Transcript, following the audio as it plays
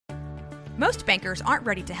Most bankers aren't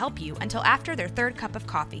ready to help you until after their third cup of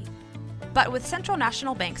coffee. But with Central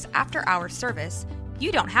National Bank's after-hours service,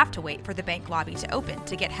 you don't have to wait for the bank lobby to open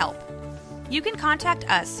to get help. You can contact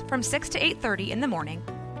us from 6 to 8:30 in the morning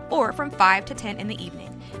or from 5 to 10 in the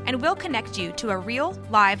evening, and we'll connect you to a real,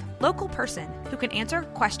 live, local person who can answer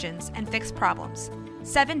questions and fix problems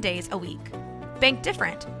 7 days a week. Bank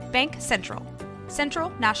different. Bank Central. Central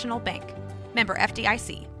National Bank. Member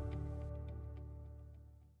FDIC.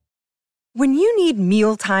 When you need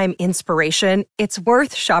mealtime inspiration, it's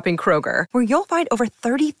worth shopping Kroger, where you'll find over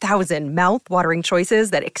 30,000 mouth-watering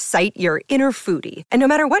choices that excite your inner foodie. And no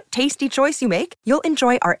matter what tasty choice you make, you'll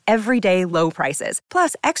enjoy our everyday low prices,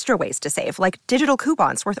 plus extra ways to save, like digital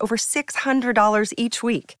coupons worth over $600 each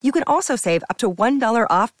week. You can also save up to $1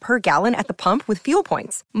 off per gallon at the pump with fuel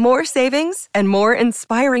points. More savings and more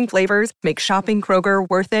inspiring flavors make shopping Kroger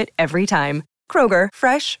worth it every time. Kroger,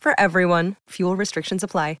 fresh for everyone. Fuel restrictions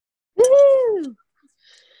apply. Woo!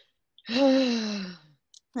 Enough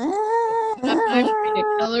time for me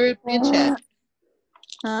to color a planchette.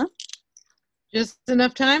 Huh? Just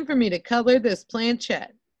enough time for me to color this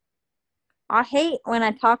planchette. I hate when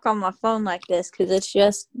I talk on my phone like this because it's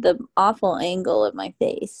just the awful angle of my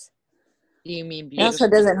face. You mean It beautiful? also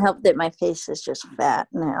doesn't help that my face is just fat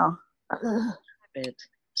now. Ugh. It.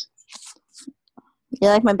 You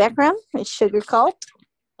like my background? It's sugar cult.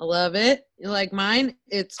 I love it. You like mine?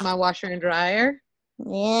 It's my washer and dryer.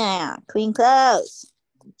 Yeah, clean clothes.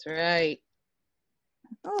 That's right.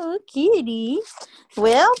 Oh, kitty.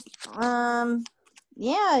 Well,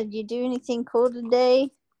 yeah, did you do anything cool today?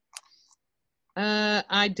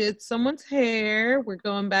 I did someone's hair.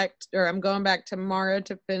 I'm going back tomorrow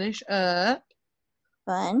to finish up.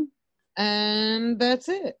 Fun. And that's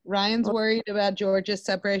it. Ryan's worried about George's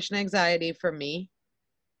separation anxiety from me.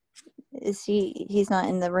 Is he's not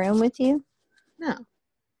in the room with you? No.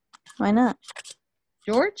 Why not?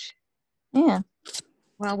 George? Yeah.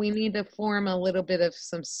 Well, we need to form a little bit of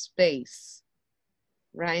some space.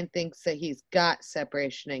 Ryan thinks that he's got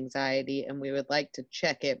separation anxiety, and we would like to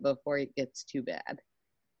check it before it gets too bad.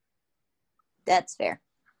 That's fair.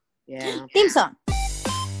 Yeah. Theme song.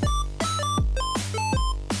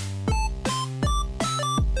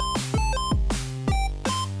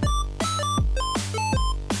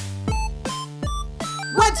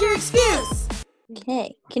 What's your excuse?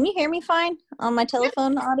 Okay. Can you hear me fine on my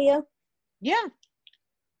telephone audio? Yeah.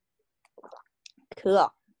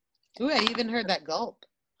 Cool. Ooh, I even heard that gulp.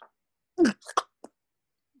 Look.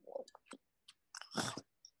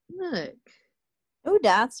 Oh,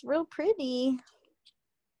 that's real pretty.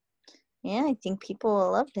 Yeah, I think people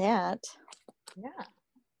will love that. Yeah.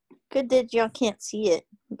 Good that y'all can't see it,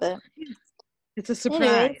 but It's a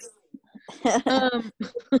surprise.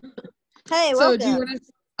 Hey, So welcome. do you want to?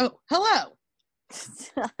 Oh, hello.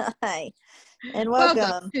 Hi, and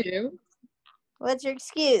welcome. to What's your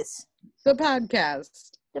excuse? the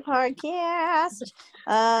podcast. The podcast.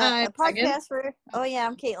 Hi, A podcast for. Oh yeah,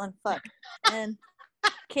 I'm Caitlin Fuck, and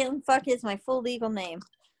Caitlin Fuck is my full legal name.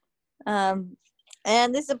 And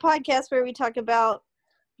this is a podcast where we talk about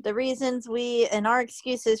the reasons and our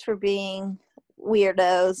excuses for being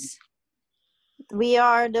weirdos. We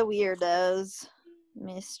are the weirdos,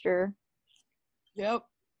 Mister. Yep.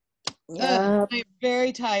 Yep. I'm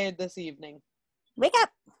very tired this evening Wake up.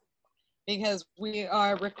 because we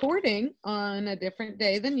are recording on a different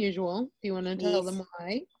day than usual. Do you want to tell them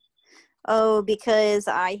why? Oh, because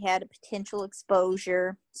I had a potential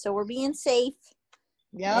exposure. So we're being safe.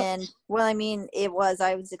 Yep. And, well, I mean, I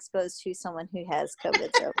was exposed to someone who has COVID.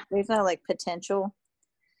 So there's no, potential.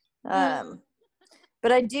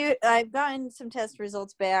 But I've gotten some test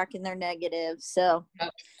results back and they're negative. So,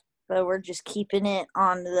 but we're just keeping it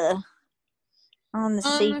on the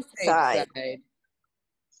safe side.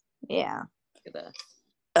 Yeah.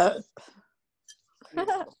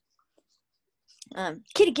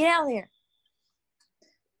 Kitty, get out of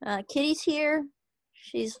there. Kitty's here.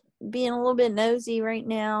 She's being a little bit nosy right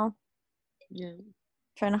now. Yeah.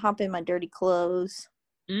 Trying to hop in my dirty clothes.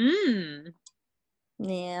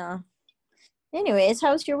 Yeah. Anyways,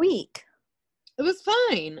 how was your week? It was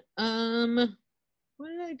fine. What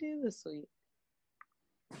did I do this week?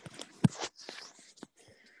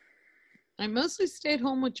 I mostly stayed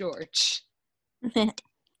home with George.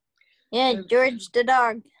 Yeah, George the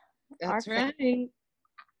dog. That's right.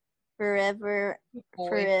 Forever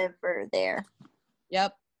there.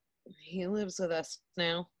 Yep. He lives with us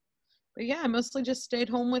now. But yeah, I mostly just stayed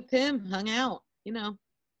home with him, hung out,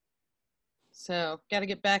 So, got to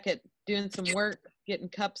get back at doing some work, getting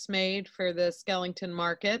cups made for the Skellington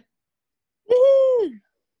market. Woo!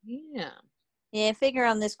 Yeah. Yeah, I figure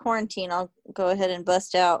on this quarantine, I'll go ahead and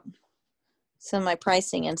bust out some of my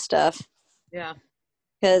pricing and stuff. Yeah.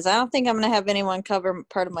 Because I don't think I'm going to have anyone cover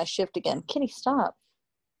part of my shift again. Kitty, stop.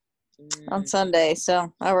 On Sunday,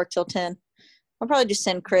 so I work till 10. I'll probably just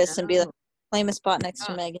send Chris and be like, claim a spot next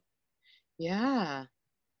to Megan. Yeah.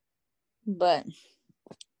 But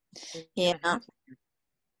yeah,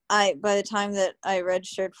 by the time that I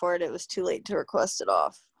registered for it, it was too late to request it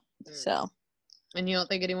off. So. And you don't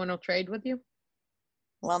think anyone will trade with you?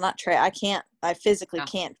 Well, not trade. I physically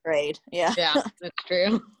can't trade. Yeah. Yeah, that's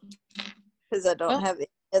true. Because I don't have any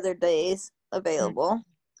other days available.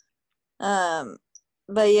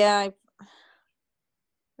 But yeah,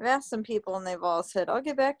 I've asked some people and they've all said, I'll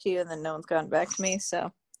get back to you. And then no one's gotten back to me.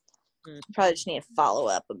 So probably just need to follow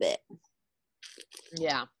up a bit.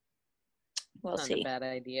 Yeah. We'll see. Not a bad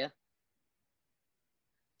idea.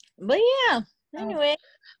 But yeah, anyway.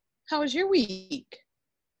 How was your week?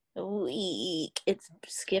 It's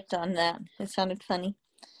skipped on that. It sounded funny.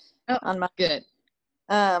 Oh, on my good.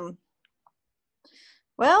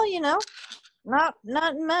 Well,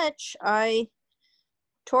 not much.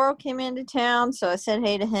 Toro came into town, so I said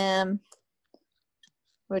hey to him,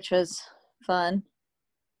 which was fun.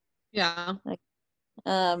 Yeah.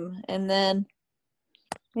 And then,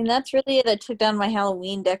 that's really it. I took down my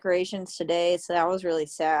Halloween decorations today, so that was really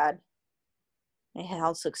sad. My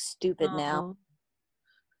house looks stupid now.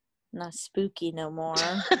 Not spooky no more.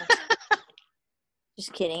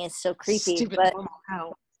 Just kidding. It's still creepy. Stupid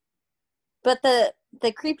house. But the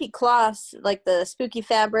creepy cloths, like the spooky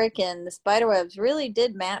fabric and the spider webs, really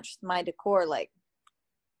did match my decor. Like,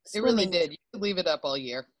 it really did. You could leave it up all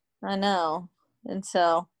year. I know. And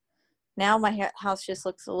so now my house just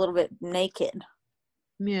looks a little bit naked.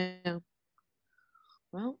 Yeah.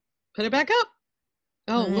 Well, put it back up.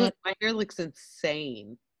 Oh, look, my hair looks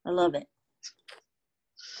insane. I love it.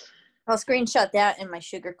 I'll screenshot that in my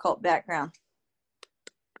sugar cult background.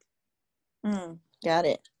 Got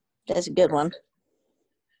it. That's a good one.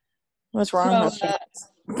 What's wrong with that?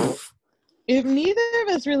 If neither of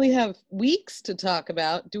us really have weeks to talk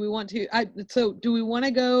about, do we want to? Do we want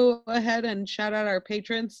to go ahead and shout out our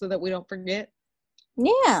patrons so that we don't forget?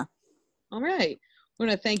 Yeah. All right. I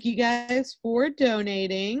want to thank you guys for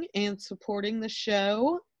donating and supporting the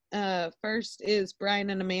show. First is Brian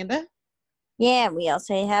and Amanda. Yeah, we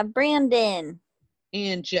also have Brandon.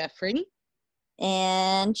 And Jeffrey.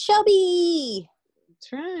 And Shelby.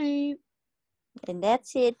 That's right. And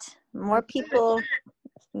that's it. More people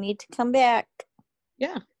need to come back.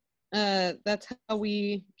 Yeah. That's how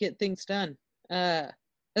we get things done.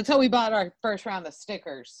 That's how we bought our first round of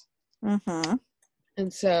stickers. Mm-hmm.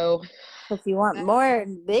 And so if you want more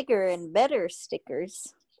and bigger and better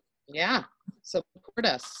stickers. Yeah. Support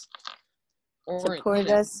us. Support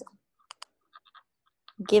us.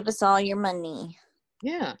 Give us all your money.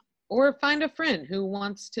 Yeah. Or find a friend who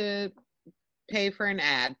wants to pay for an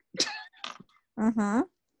ad. Mm-hmm.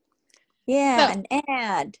 Yeah, an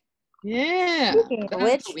ad. Yeah.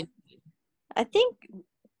 Which I think,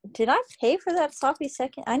 did I pay for that sloppy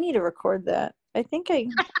second? I need to record that. I think I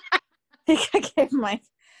gave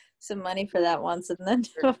some money for that once, and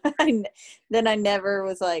then I never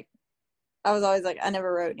was like, I was always like, I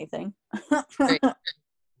never wrote anything.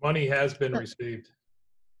 Money has been received.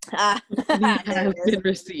 Money has been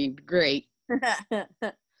received. Great.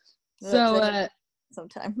 So,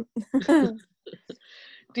 sometime.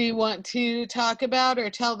 Do you want to talk about or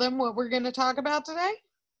tell them what we're going to talk about today?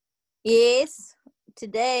 Yes.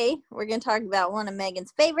 Today, we're going to talk about one of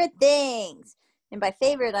Megan's favorite things. And by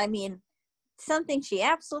favorite, I mean something she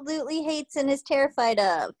absolutely hates and is terrified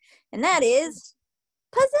of. And that is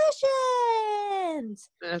possessions.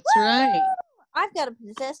 That's right. I've got a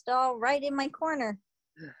possessed doll right in my corner.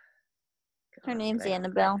 Her name's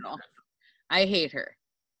Annabelle. I hate her.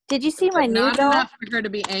 Did you see my new doll? Not enough for her to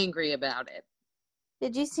be angry about it.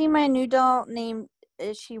 Did you see my new doll named,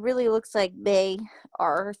 she really looks like Bay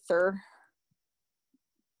Arthur.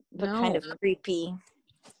 But kind of creepy.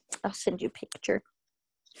 I'll send you a picture.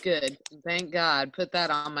 Good. Thank God. Put that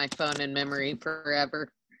on my phone in memory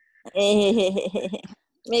forever. Maybe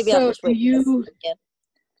I'll just wait.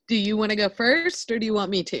 Do you want to go first or do you want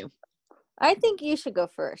me to? I think you should go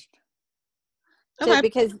first. Okay. So,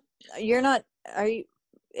 because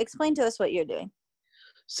explain to us what you're doing.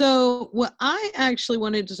 So what I actually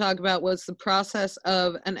wanted to talk about was the process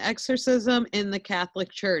of an exorcism in the Catholic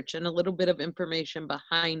Church and a little bit of information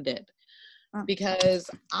behind it. Because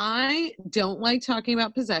I don't like talking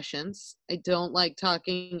about possessions. I don't like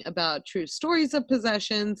talking about true stories of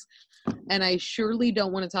possessions. And I surely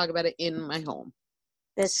don't want to talk about it in my home.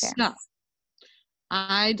 That's fair. So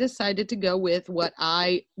I decided to go with what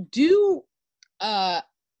I do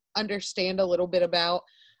understand a little bit about.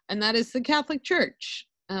 and that is the Catholic Church.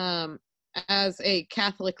 As a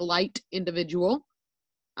Catholic light individual,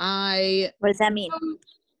 What does that mean?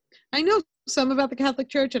 I know some about the Catholic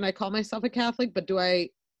Church, and I call myself a Catholic, but do I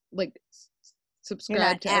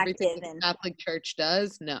subscribe to everything that the Catholic Church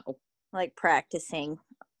does? No. Like practicing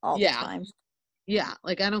all the time. Yeah,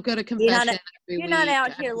 I don't go to confession every week. You're not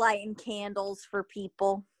out here lighting candles for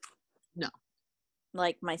people. No.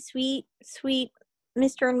 Like my sweet, sweet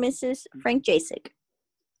Mr. and Mrs. Frank Jasek.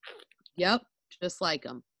 Yep, just like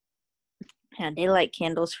them. And they light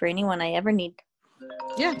candles for anyone I ever need.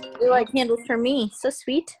 Yeah. They light candles for me. So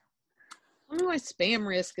sweet. I don't know why spam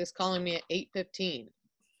risk is calling me at 8:15.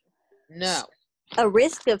 No. A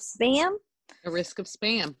risk of spam? A risk of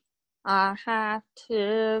spam. I have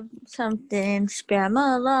to something spam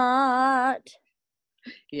a lot.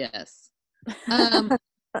 Yes.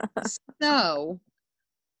 So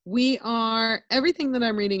everything that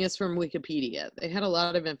I'm reading is from Wikipedia. They had a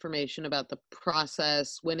lot of information about the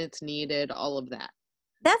process, when it's needed, all of that.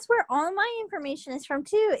 That's where all my information is from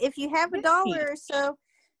too. If you have $1 or so,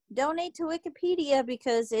 donate to Wikipedia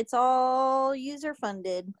because it's all user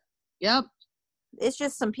funded. Yep. It's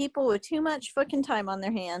just some people with too much fucking time on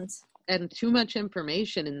their hands. And too much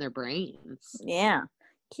information in their brains. Yeah.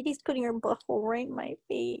 Kitty's putting her butthole right in my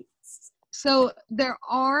face. So there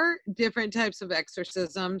are different types of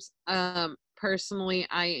exorcisms. Personally,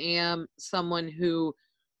 I am someone who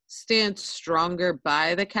stands stronger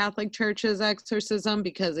by the Catholic Church's exorcism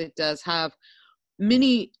because it does have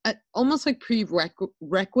many, almost like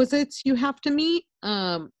prerequisites you have to meet.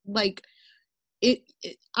 I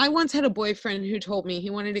once had a boyfriend who told me he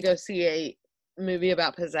wanted to go see a movie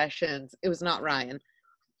about possessions. It was not Ryan.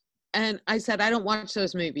 And I said, I don't watch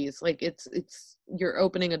those movies. It's you're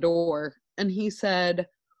opening a door. And he said,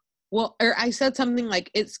 I said something like,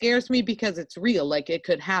 it scares me because it's real. It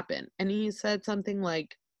could happen. And he said something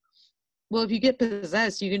like, well, if you get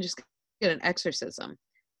possessed, you can just get an exorcism.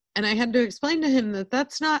 And I had to explain to him that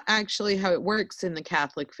that's not actually how it works in the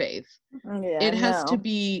Catholic faith. Yeah, it has to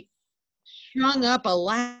be strung up a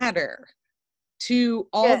ladder to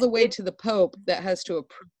all the way to the Pope that has to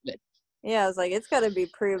approve it. Yeah, I was like, it's got to be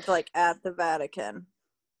proved at the Vatican.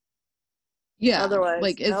 Yeah, otherwise,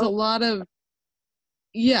 it's a lot of,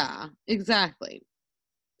 yeah, exactly.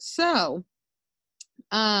 So,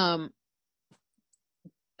 the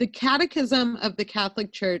Catechism of the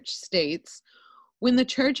Catholic Church states, when the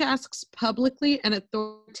Church asks publicly and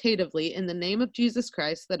authoritatively in the name of Jesus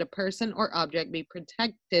Christ that a person or object be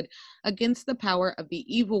protected against the power of the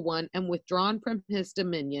evil one and withdrawn from his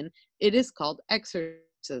dominion, it is called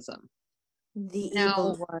exorcism.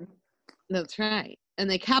 Evil one. That's right. And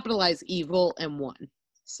they capitalize evil and one.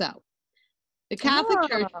 So, the Catholic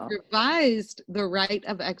Church revised the rite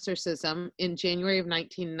of exorcism in January of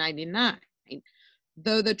 1999,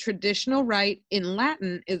 though the traditional rite in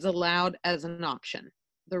Latin is allowed as an option.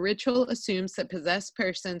 The ritual assumes that possessed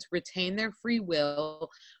persons retain their free will,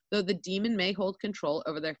 though the demon may hold control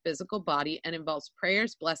over their physical body, and involves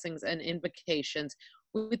prayers, blessings, and invocations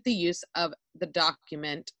with the use of the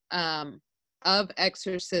document of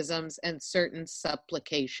exorcisms and certain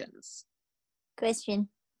supplications. Question.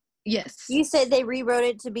 Yes. You said they rewrote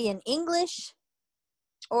it to be in English?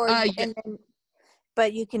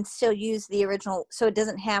 But you can still use the original, so it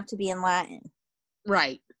doesn't have to be in Latin.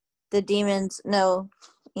 Right. The demons know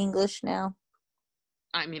English now?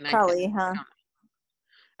 I mean, probably, huh?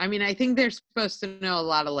 I mean, I think they're supposed to know a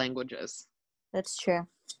lot of languages. That's true.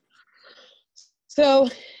 So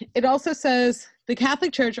it also says the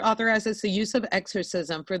Catholic Church authorizes the use of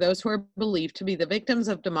exorcism for those who are believed to be the victims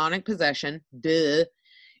of demonic possession. Duh.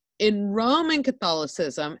 In Roman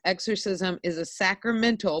Catholicism, exorcism is a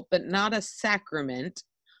sacramental, but not a sacrament,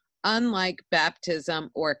 unlike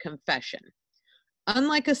baptism or confession.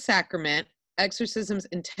 Unlike a sacrament, exorcism's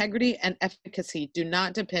integrity and efficacy do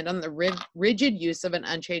not depend on the rigid use of an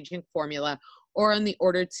unchanging formula or on the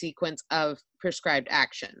ordered sequence of prescribed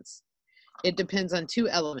actions. It depends on two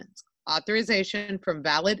elements: authorization from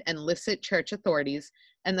valid and licit church authorities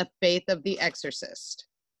and the faith of the exorcist.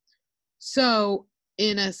 So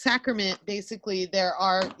in a sacrament, basically there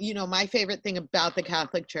are, my favorite thing about the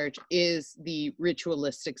Catholic Church is the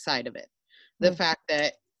ritualistic side of it. The fact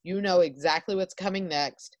that you know exactly what's coming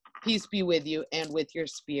next. Peace be with you and with your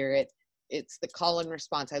spirit. It's the call and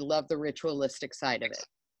response. I love the ritualistic side of it.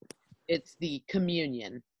 It's the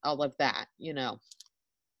communion, all of that,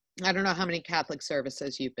 I don't know how many Catholic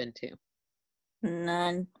services you've been to.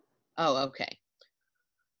 None. Oh, okay.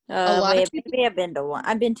 Maybe I've been to one.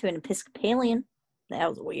 I've been to an Episcopalian. That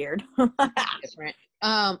was weird. Different.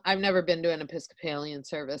 I've never been to an Episcopalian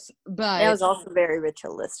service, but that was also very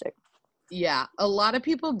ritualistic. Yeah, a lot of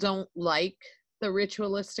people don't like the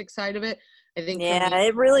ritualistic side of it. I think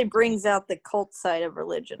it really brings out the cult side of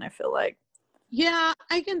religion, I feel like. Yeah,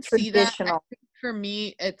 I can see that. I think for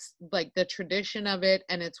me, it's like the tradition of it,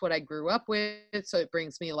 and it's what I grew up with, so it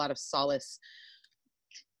brings me a lot of solace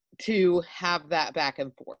to have that back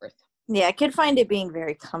and forth. Yeah, I could find it being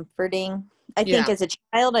very comforting. I think as a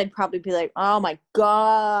child, I'd probably be like, oh my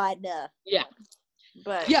God. Yeah.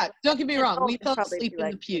 But yeah, don't get me wrong. We fell probably asleep be in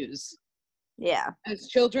like- the pews. Yeah. As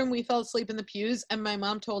children, we fell asleep in the pews, and my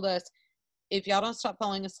mom told us, if y'all don't stop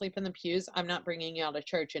falling asleep in the pews, I'm not bringing y'all to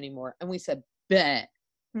church anymore. And we said, bet.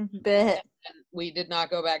 Bet. And we did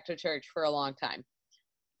not go back to church for a long time.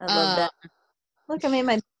 I love that. Look, I made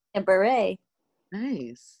my beret.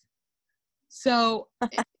 Nice. So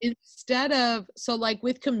instead of, so like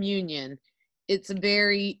with communion, it's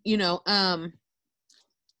very,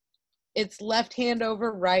 it's left hand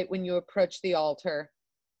over right when you approach the altar.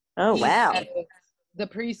 Oh, wow. The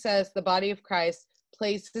priest says the body of Christ,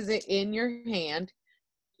 places it in your hand.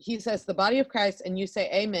 He says the body of Christ, and you say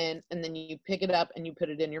amen, and then you pick it up and you put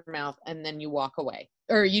it in your mouth, and then you walk away.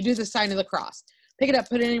 Or you do the sign of the cross. Pick it up,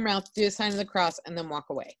 put it in your mouth, do the sign of the cross, and then walk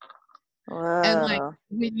away. Wow. And like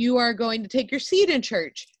when you are going to take your seat in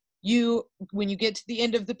church, when you get to the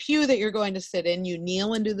end of the pew that you're going to sit in, you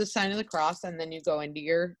kneel and do the sign of the cross, and then you go into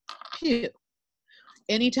your pew.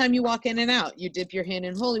 Anytime you walk in and out, you dip your hand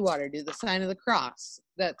in holy water, do the sign of the cross.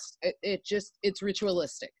 It's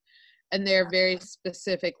ritualistic. And they're very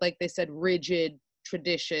specific, like they said, rigid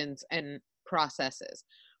traditions and processes.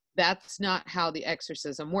 That's not how the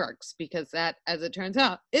exorcism works, because that, as it turns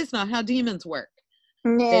out, is not how demons work.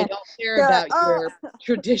 Yeah. They don't care about your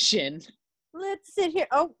tradition. Let's sit here.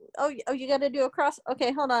 Oh, you got to do a cross.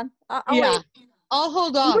 Okay, hold on. I'll wait. I'll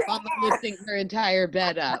hold off on lifting her entire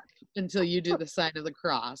bed up until you do the sign of the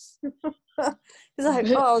cross. He's like,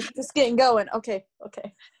 just getting going. Okay.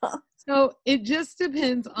 So it just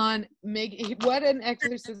depends on what an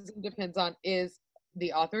exorcism depends on is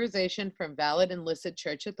the authorization from valid and licit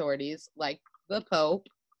church authorities like the Pope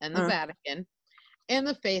and the Vatican, and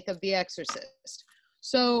the faith of the exorcist.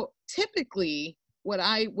 So typically what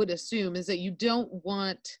I would assume is that you don't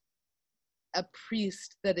want a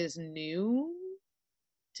priest that is new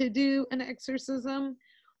to do an exorcism,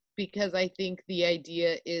 because I think the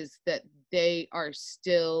idea is that they are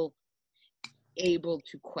still able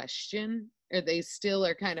to question, or they still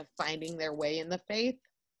are kind of finding their way in the faith.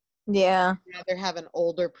 Yeah. Rather have an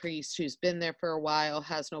older priest who's been there for a while,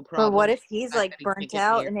 has no problem. But what if he's like burnt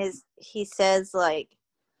out and he says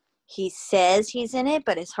he's in it,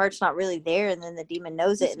 but his heart's not really there, and then the demon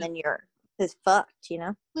knows it, and then you're just fucked,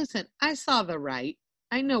 Listen, I saw The Rite.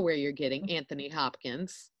 I know where you're getting Anthony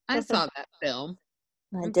Hopkins. I saw that film.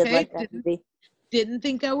 I did like that movie. Didn't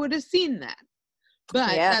think I would have seen that. But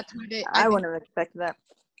that's what I wouldn't have expected that.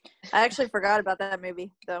 I actually forgot about that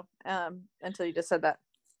movie though, until you just said that.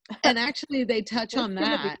 And actually they touch on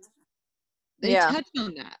that. Touch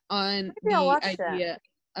on that, on the idea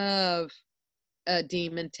of a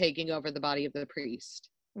demon taking over the body of the priest.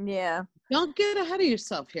 Yeah. Don't get ahead of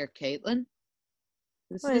yourself here, Caitlin.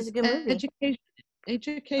 This is a good movie.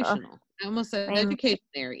 Educational. I almost said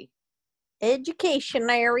educationary.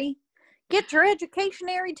 Educationary. Get your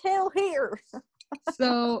educationary tail here.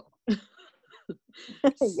 So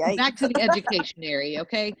back to the educationary,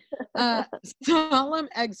 okay? Solemn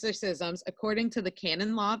exorcisms, according to the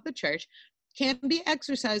canon law of the church, can be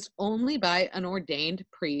exercised only by an ordained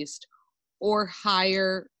priest or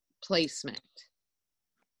higher placement.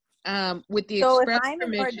 With the express if I'm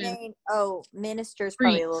permission. Minister is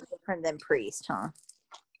probably a little different than priest, huh?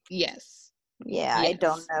 Yes. Yeah, I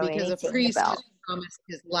don't know because anything a priest about. has promised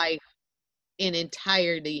his life in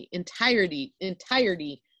entirety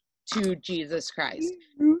to Jesus Christ.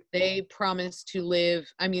 Mm-hmm. They promise to live.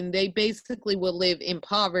 I mean, they basically will live in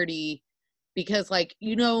poverty because, like,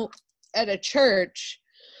 at a church,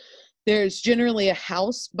 there's generally a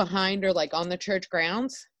house behind or like on the church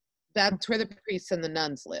grounds. That's where the priests and the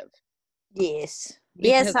nuns live. Yes.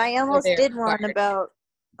 Yes, I almost did one about,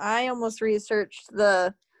 I almost researched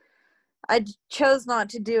I chose not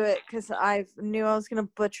to do it because I knew I was going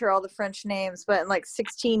to butcher all the French names, but in like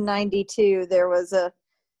 1692, there was a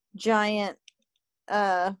giant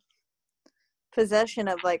possession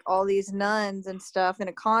of like all these nuns and stuff in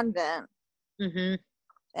a convent. Mm-hmm.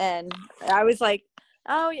 And I was like,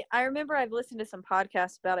 I remember I've listened to some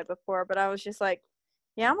podcasts about it before, but I was just like,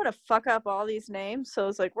 yeah, I'm going to fuck up all these names. So I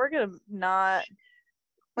was like, we're not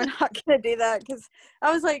going to do that. Because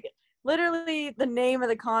I was like, literally the name of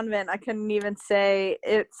the convent, I couldn't even say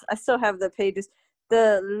I still have the pages.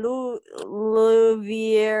 The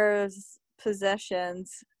Louvieres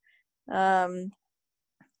possessions.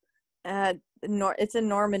 It's in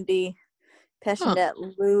Normandy. Passionate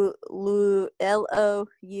Louviers. Louviers.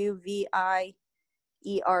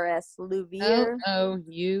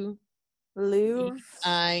 Louviers.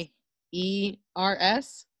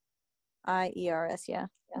 IERS, yeah.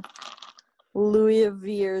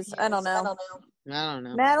 Louviers. I don't know.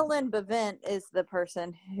 Madeline Bevent is the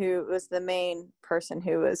person who was the main person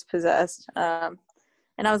who was possessed. And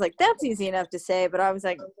I was like, that's easy enough to say, but I was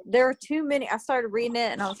like, there are too many. I started reading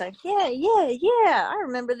it and I was like, yeah, I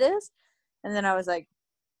remember this. And then I was like,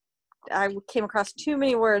 I came across too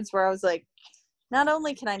many words where I was like, not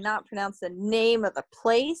only can I not pronounce the name of the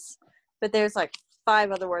place, but there's like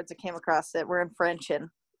 5 other words I came across that were in French. And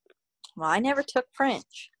well, I never took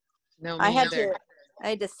French. No, I had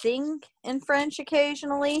to sing in French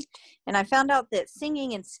occasionally, and I found out that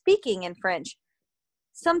singing and speaking in French,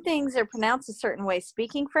 some things are pronounced a certain way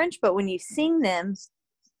speaking French, but when you sing them,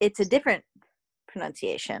 it's a different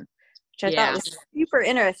pronunciation, which I thought was super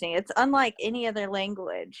interesting. It's unlike any other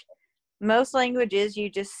language. Most languages, you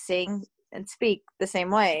just sing and speak the same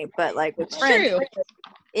way, but like with French,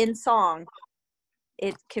 in song,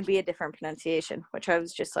 it can be a different pronunciation, which I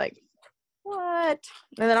was just like, what?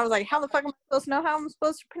 And then I was like, how the fuck am I supposed to know how I'm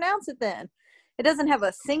supposed to pronounce it then? It doesn't have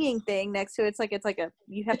a singing thing next to it. It's like a,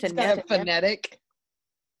 you have to know. Phonetic.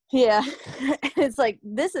 Yeah. It's like,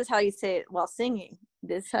 this is how you say it while singing.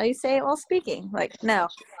 This is how you say it while speaking. Like, no.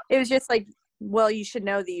 It was just like, well, you should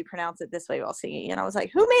know that you pronounce it this way while singing. And I was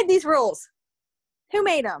like, who made these rules? Who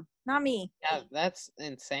made them? Not me. Yeah, that's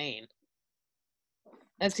insane.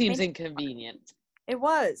 That seems inconvenient. It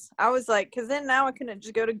was. I was like, because then now I couldn't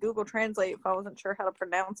just go to Google Translate if I wasn't sure how to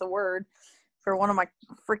pronounce a word for one of my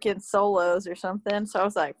freaking solos or something. So I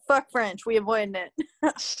was like, fuck French. We avoiding it.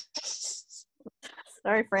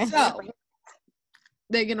 Sorry, French. So,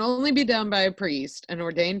 they can only be done by a priest, an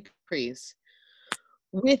ordained priest,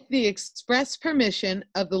 with the express permission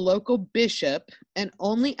of the local bishop and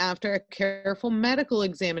only after a careful medical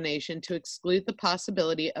examination to exclude the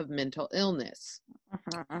possibility of mental illness.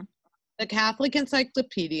 Uh-huh. The Catholic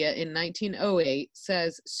Encyclopedia in 1908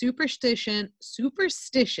 says superstition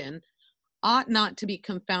ought not to be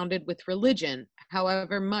confounded with religion,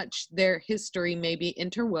 however much their history may be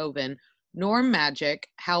interwoven, nor magic,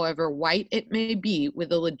 however white it may be,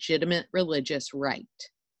 with a legitimate religious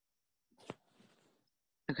rite.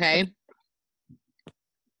 Okay?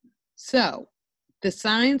 So, the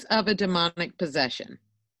signs of a demonic possession.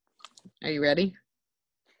 Are you ready?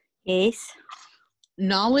 Yes.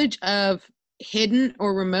 Knowledge of hidden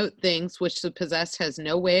or remote things which the possessed has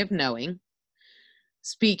no way of knowing.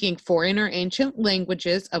 Speaking foreign or ancient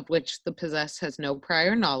languages of which the possessed has no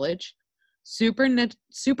prior knowledge.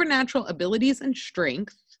 Supernatural abilities and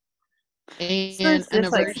strength. And an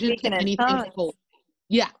aversion to anything holy.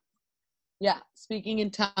 Yeah. Speaking in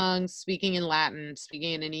tongues, speaking in Latin,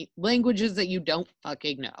 speaking in any languages that you don't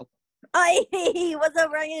fucking know. Hey, what's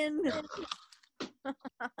up, Ryan?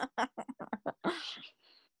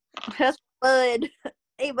 That's Bud.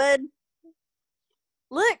 Hey, Bud.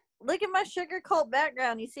 Look at my sugar cult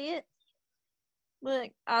background. You see it?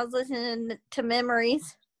 Look, I was listening to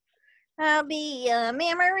Memories. I'll be a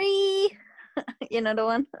memory. You know the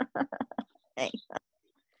one? Hey.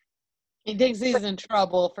 He thinks he's in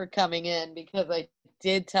trouble for coming in because I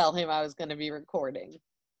did tell him I was going to be recording.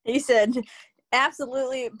 He said,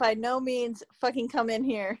 absolutely, by no means fucking come in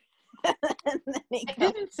here. I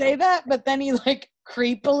didn't say that, but then he like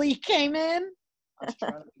creepily came in. I was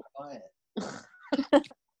trying to be quiet.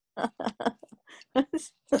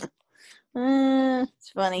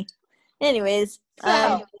 It's funny. Anyways,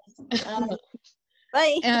 so,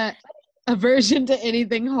 bye. Aversion to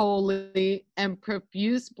anything holy and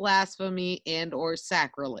profuse blasphemy and or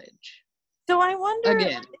sacrilege. So I wonder,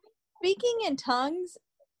 again, speaking in tongues,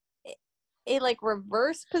 a like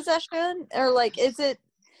reverse possession, or like is it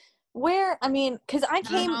where? I mean, because I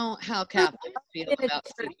don't know how Catholics feel about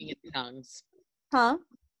speaking in tongues. Huh?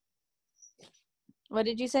 What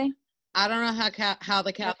did you say? I don't know how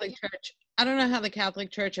the Catholic Church. I don't know how the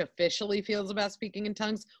Catholic Church officially feels about speaking in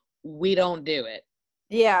tongues. We don't do it.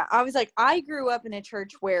 Yeah, I was like, I grew up in a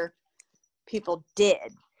church where people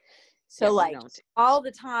did. So like all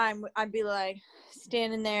the time I'd be like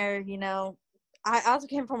standing there, you know. I also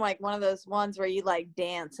came from like one of those ones where you like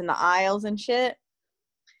dance in the aisles and shit.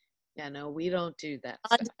 Yeah, no, we don't do that.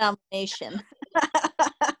 Non-denomination.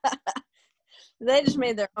 They just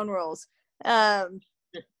made their own rules. But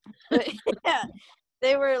yeah,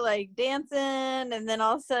 they were like dancing, and then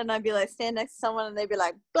all of a sudden I'd be like stand next to someone and they'd be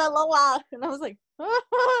like blah blah blah, and I was like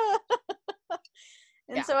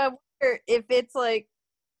and so I wonder if it's like,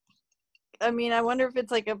 I wonder if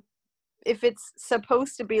it's like a if it's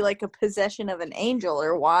supposed to be like a possession of an angel,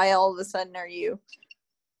 or why all of a sudden are you?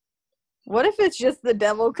 What if it's just the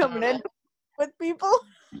devil coming in with people?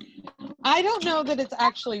 I don't know that it's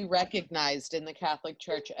actually recognized in the Catholic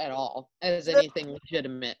Church at all as anything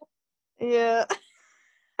legitimate. Yeah.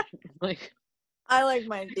 Like, I like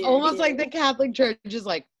my theory. almost like the Catholic Church is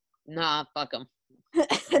like, nah, fuck them.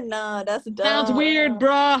 Nah, that's dumb. Sounds weird,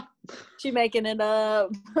 bruh. She making it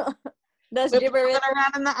up. That's We're gibberish. running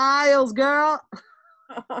around in the aisles, girl.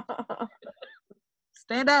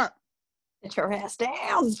 Stand up. Get your ass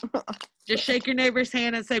down. Just shake your neighbor's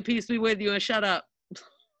hand and say, peace be with you, and shut up.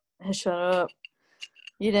 Shut up.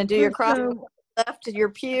 You didn't do your cross left to your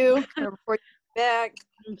pew before you back.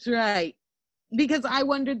 That's right. Because I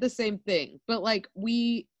wondered the same thing. But like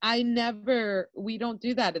we don't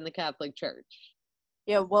do that in the Catholic Church.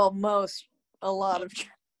 Yeah, well, a lot of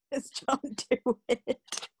churches don't do it.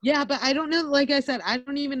 Yeah, but I don't know, like I said, I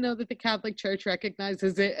don't even know that the Catholic Church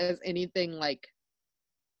recognizes it as anything like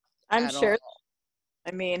I'm sure. all.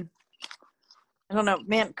 I mean, I don't know.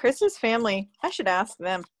 Man, Chris's family, I should ask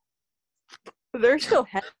them. They're still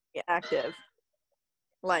heavily active.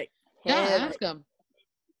 Like, Yeah, heavy. ask them.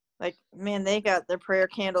 Like, man, they got their prayer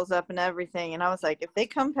candles up and everything. And I was like, if they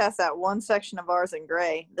come past that one section of ours in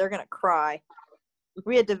gray, they're going to cry.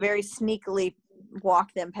 We had to very sneakily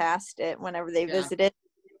walk them past it whenever they visited.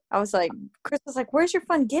 I was like, Chris was like, where's your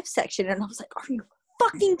fun gift section? And I was like, are you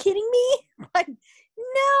fucking kidding me? Like,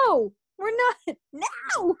 no, we're not.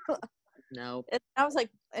 No. No. And I was like,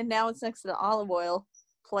 and now it's next to the olive oil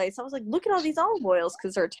place. I was like, look at all these olive oils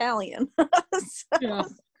because they're Italian. So, Yeah,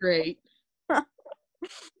 great.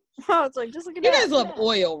 I was like, just look at You that. guys love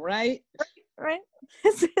oil, right? Right?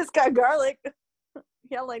 It's got garlic.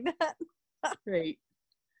 Yeah, like that. Great.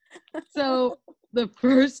 So the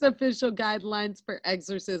first official guidelines for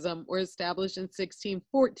exorcism were established in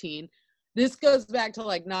 1614. This goes back to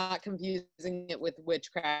like not confusing it with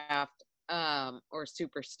witchcraft or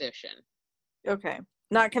superstition. Okay.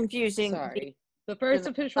 Not confusing. Sorry. The first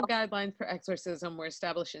official guidelines for exorcism were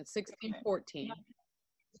established in 1614.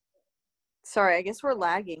 Sorry, I guess we're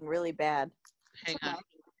lagging really bad. Hang on.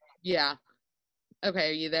 Yeah. Okay,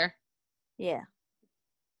 are you there? Yeah.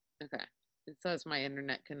 Okay. It says my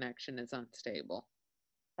internet connection is unstable.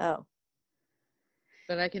 Oh.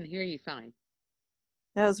 But I can hear you fine.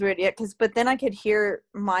 That was weird. Yeah, but then I could hear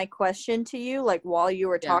my question to you, like while you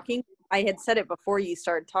were talking. I had said it before you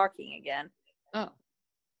started talking again. Oh.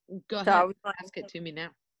 Go ahead. Ask it to me now.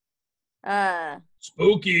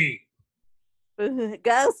 Spooky.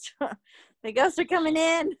 Ghost. The ghosts are coming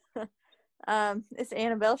in. It's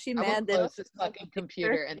Annabelle. She mad will that close this fucking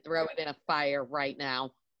computer and throw it in a fire right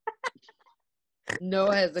now.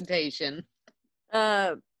 No hesitation.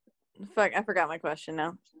 Fuck, I forgot my question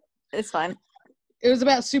now. It's fine. It was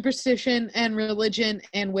about superstition and religion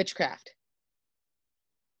and witchcraft.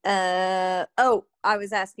 I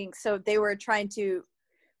was asking, so were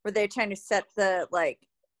they trying to set the like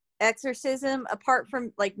exorcism apart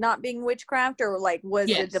from like not being witchcraft, or like was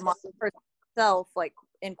the demonic person itself like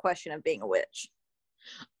in question of being a witch?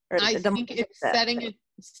 I think it's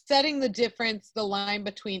setting the difference, the line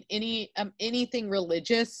between anything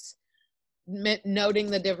religious,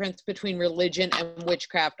 noting the difference between religion and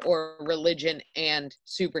witchcraft or religion and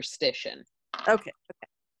superstition. Okay,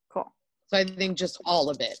 cool. So I think just all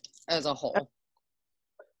of it as a whole.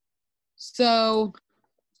 So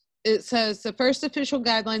it says the first official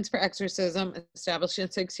guidelines for exorcism established in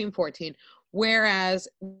 1614, whereas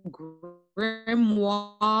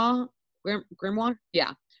grimoire,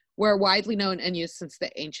 were widely known and used since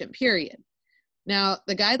the ancient period. Now,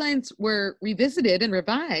 the guidelines were revisited and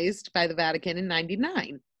revised by the Vatican in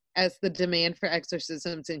 1999 as the demand for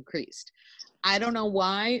exorcisms increased. I don't know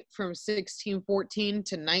why from 1614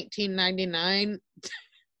 to 1999,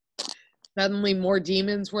 suddenly more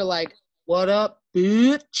demons were like, what up,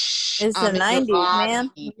 bitch? It's the 90s,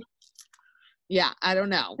 man. Yeah, I don't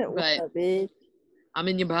know, but I'm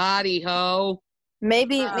in your body, ho.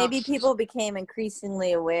 Maybe people became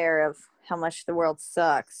increasingly aware of how much the world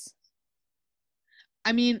sucks.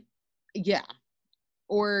 I mean, yeah.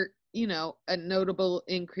 Or, a notable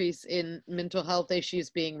increase in mental health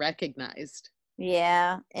issues being recognized.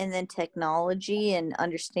 Yeah, and then technology and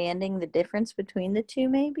understanding the difference between the two,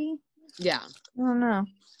 maybe? Yeah. I don't know.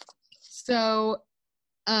 So,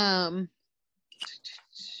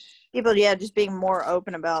 people, just being more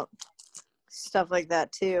open about stuff like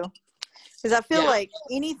that, too. Because I feel like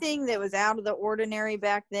anything that was out of the ordinary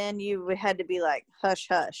back then, you had to be like, hush,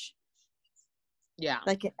 hush. Yeah.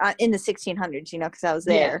 Like in the 1600s, because I was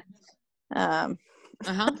there.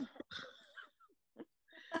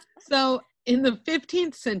 So In the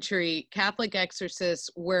 15th century, Catholic exorcists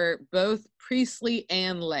were both priestly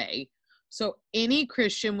and lay. So any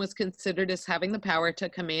Christian was considered as having the power to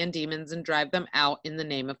command demons and drive them out in the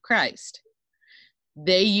name of Christ.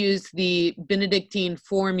 They used the Benedictine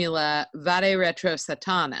formula Vade Retro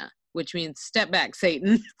Satana, which means step back,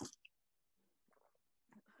 Satan.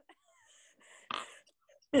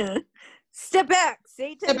 Step back,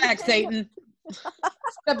 Satan. Step back, Satan.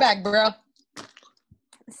 Step back, bro.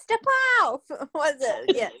 Step out. Was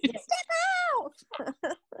it? Yeah. Step out.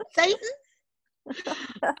 Satan.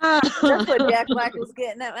 That's what Jack Black was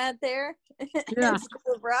getting at there. Yeah. In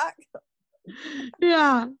School of Rock.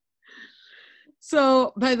 Yeah.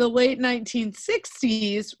 So by the late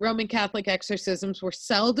 1960s, Roman Catholic exorcisms were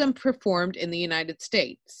seldom performed in the United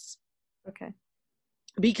States. Okay.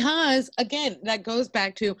 Because, again, that goes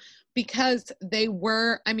back to because there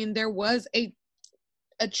was a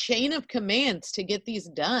chain of commands to get these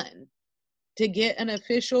done. To get an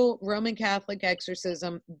official Roman Catholic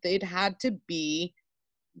exorcism, they'd had to be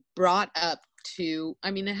brought up to,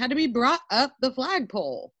 it had to be brought up the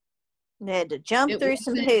flagpole. They had to jump through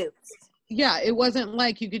some hoops. Yeah, it wasn't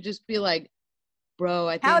like you could just be like, bro,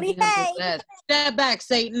 I think howdy, hey. Step back,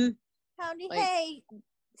 Satan. Howdy, like, hey.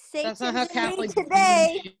 Satan's that's not how in Catholics me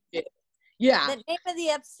today. Yeah. The name of the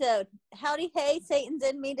episode, Howdy, hey, Satan's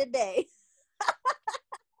in me today.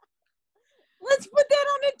 Let's put that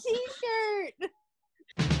on a t-shirt.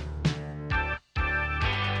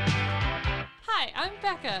 Hi, I'm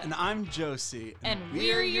Becca. And I'm Josie. And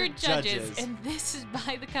we're your judges. And this is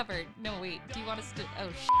By the Cover. No, wait. Do you want us to...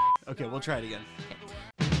 Oh, Okay, we'll try it again. Okay.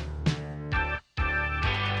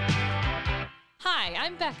 Hi,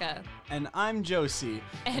 I'm Becca. And I'm Josie.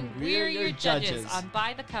 And we're your judges on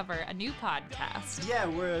By the Cover, a new podcast. Yeah,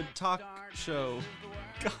 we're a talk show.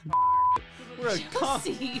 God.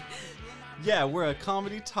 Josie. Yeah, we're a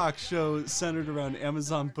comedy talk show centered around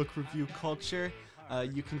Amazon book review culture.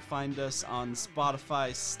 You can find us on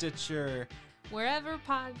Spotify, Stitcher. Wherever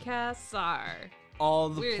podcasts are. All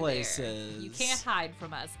the we're places. There. You can't hide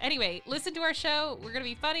from us. Anyway, listen to our show. We're going to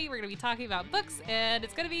be funny. We're going to be talking about books, and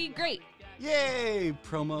it's going to be great. Yay!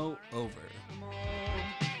 Promo over.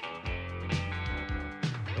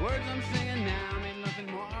 The words I'm singing now mean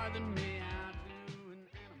nothing more than me out to an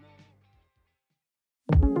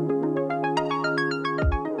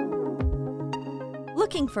animal.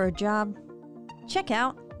 Looking for a job? Check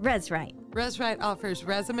out ResWrite. ResWrite offers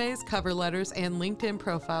resumes, cover letters, and LinkedIn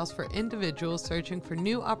profiles for individuals searching for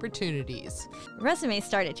new opportunities. Resumes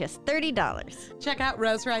start at just $30. Check out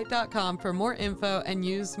ResWrite.com for more info and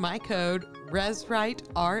use my code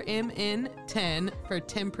ResWriteRMN10 for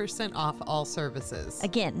 10% off all services.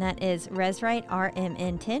 Again, that is ResWrite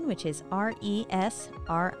RMN10, which is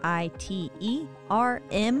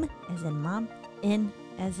ResRiteRM as in mom, N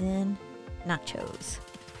as in nachos.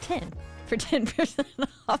 10. For 10%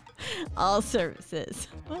 off all services.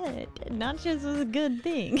 What? Nachos was a good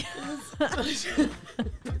thing.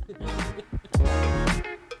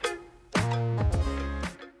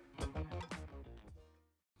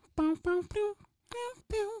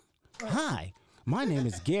 Hi, my name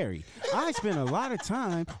is Gary. I spend a lot of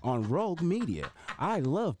time on Rogue Media. I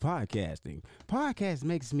love podcasting. Podcast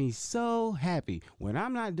makes me so happy. When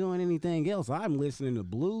I'm not doing anything else, I'm listening to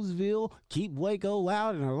Bluesville, Keep Waco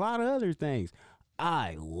Loud, and a lot of other things.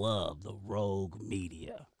 I love the Rogue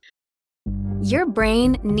Media. Your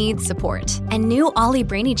brain needs support, and new Ollie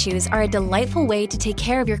Brainy Chews are a delightful way to take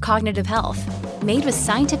care of your cognitive health. Made with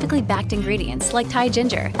scientifically backed ingredients like Thai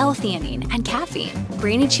ginger, L-theanine, and caffeine,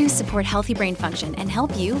 Brainy Chews support healthy brain function and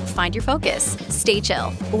help you find your focus, stay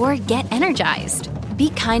chill, or get energized.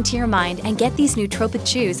 Be kind to your mind and get these nootropic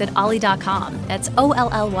chews at ollie.com. That's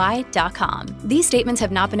OLLY.com. These statements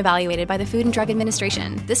have not been evaluated by the Food and Drug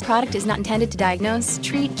Administration. This product is not intended to diagnose,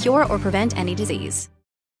 treat, cure, or prevent any disease.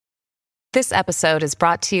 This episode is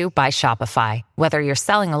brought to you by Shopify. Whether you're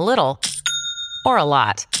selling a little or a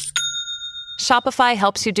lot, Shopify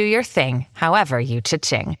helps you do your thing, however you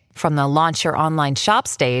cha-ching. From the launch your online shop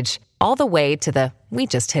stage, all the way to the we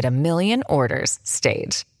just hit 1 million orders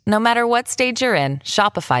stage. No matter what stage you're in,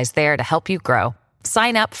 Shopify's there to help you grow.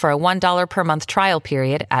 Sign up for a $1 per month trial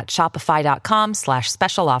period at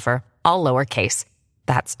shopify.com/special offer, all lowercase.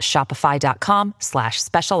 That's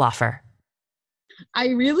shopify.com/special offer. I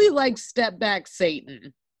really like Step Back,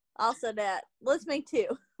 Satan. Also that. Let's make two.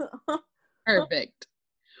 Perfect.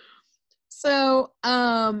 So,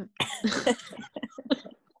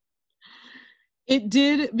 it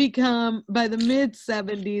did become, by the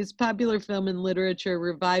mid-70s, popular film and literature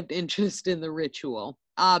revived interest in the ritual,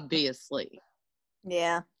 obviously.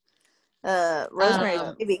 Yeah.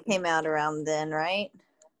 Rosemary's Baby came out around then, right?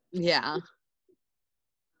 Yeah.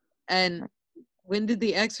 And when did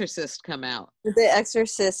The Exorcist come out? The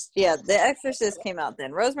Exorcist, yeah, The Exorcist came out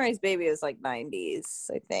then. Rosemary's Baby was like 90s,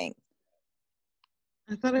 I think.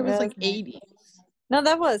 I thought it was like 80s. No,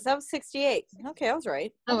 that was 68. Okay, I was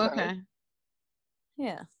right. Oh, okay.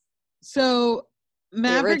 Yeah. So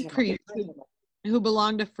Maverick original. Priest, who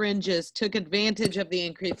belonged to fringes, took advantage of the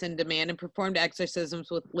increase in demand and performed exorcisms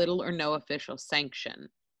with little or no official sanction,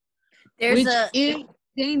 which is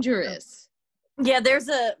dangerous. Yeah, there's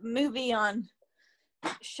a movie on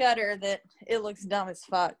Shudder that it looks dumb as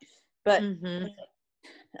fuck, but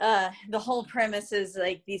the whole premise is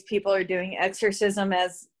like these people are doing exorcism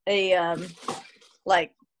as a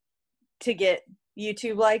like to get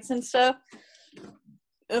YouTube likes and stuff,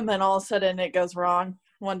 and then all of a sudden it goes wrong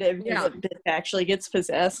one day because the bitch actually gets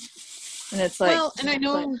possessed, and it's like, well, and I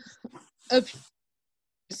know if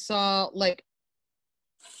you saw like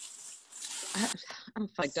I don't know,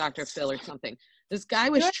 like Dr. Phil or something. This guy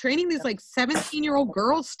was training these like 17-year-old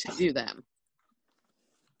girls to do them.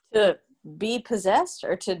 To be possessed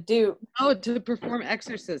or to do? Oh, to perform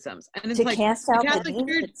exorcisms. And it's to like cast the out Catholic the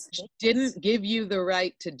Church didn't give you the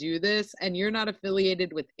right to do this, and you're not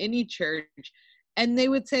affiliated with any church. And they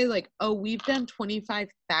would say like, oh, we've done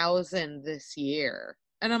 25,000 this year.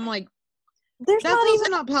 And I'm like, that's also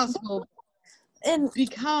not possible. And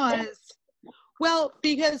because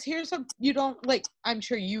here's what you don't like, I'm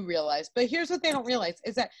sure you realize, but here's what they don't realize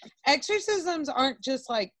is that exorcisms aren't just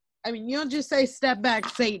like, I mean, you don't just say step back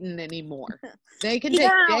Satan anymore. They can take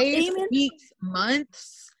days, weeks,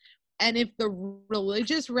 months. And if the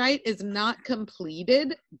religious rite is not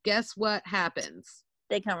completed, guess what happens?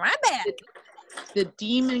 They come right back. The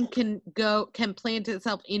demon can plant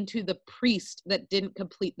itself into the priest that didn't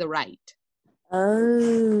complete the rite.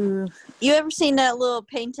 Oh. You ever seen that little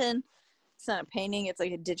painting? It's not a painting, it's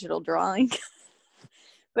like a digital drawing.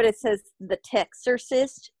 But it says the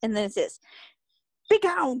Texorcist, and then it says, "Be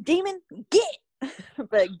gone, demon, get."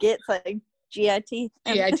 But get's like G-I-T.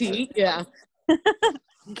 G-I-T, yeah.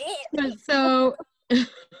 Get. So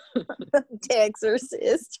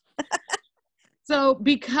Texorcist. So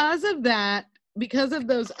because of that, because of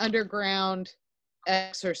those underground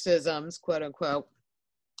exorcisms, quote unquote,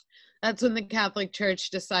 that's when the Catholic Church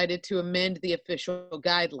decided to amend the official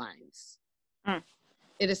guidelines.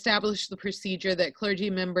 It established the procedure that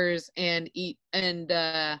clergy members and each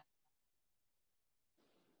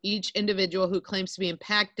individual who claims to be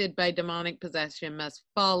impacted by demonic possession must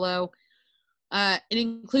follow. It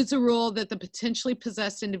includes a rule that the potentially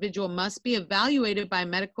possessed individual must be evaluated by a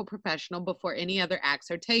medical professional before any other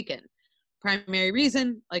acts are taken. Primary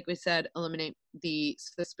reason, like we said, eliminate the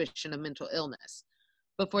suspicion of mental illness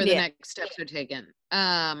before the next steps are taken.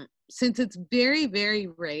 Since it's very, very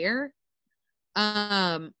rare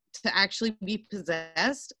to actually be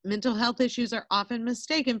possessed, mental health issues are often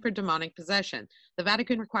mistaken for demonic possession. The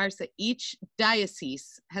Vatican requires that each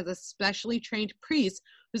diocese has a specially trained priest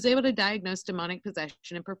who's able to diagnose demonic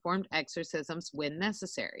possession and perform exorcisms when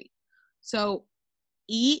necessary. So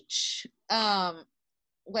each,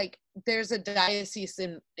 like there's a diocese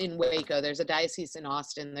in Waco, there's a diocese in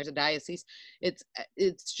Austin, there's a diocese. It's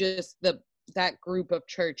just that group of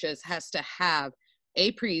churches has to have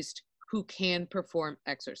a priest who can perform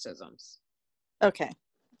exorcisms. Okay.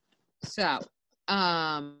 So,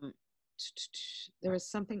 there was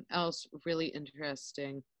something else really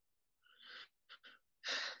interesting.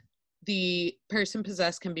 The person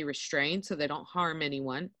possessed can be restrained so they don't harm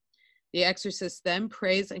anyone. The exorcist then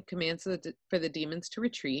prays and commands for the demons to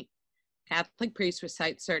retreat. Catholic priests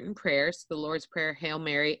recite certain prayers, the Lord's Prayer, Hail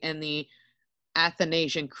Mary, and the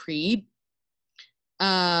Athanasian Creed.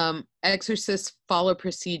 Exorcists follow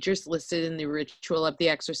procedures listed in the Ritual of the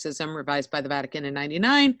Exorcism, revised by the Vatican in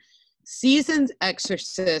 1999. Seasoned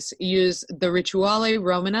exorcists use the Rituale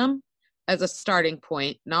Romanum as a starting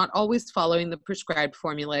point, not always following the prescribed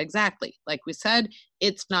formula exactly. Like we said,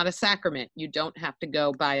 it's not a sacrament. You don't have to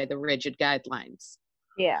go by the rigid guidelines.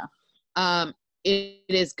 Yeah. It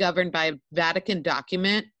is governed by a Vatican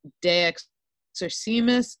document, De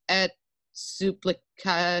Exorcimis et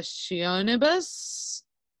Supplicationibus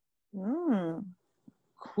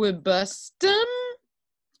Quibustum.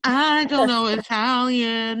 I don't know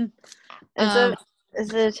Italian. Is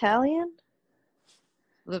it Italian?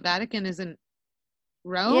 The Vatican isn't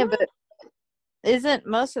Rome? Yeah, but isn't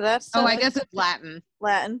most of that stuff? Oh, I guess it's Latin.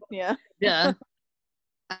 Latin, yeah. Yeah.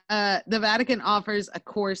 The Vatican offers a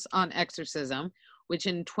course on exorcism, which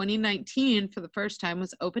in 2019, for the first time,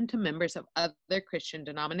 was open to members of other Christian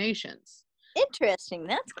denominations. Interesting.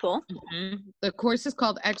 That's cool. The course is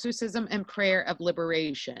called Exorcism and Prayer of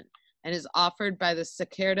Liberation. and is offered by the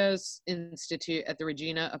Sacerdos Institute at the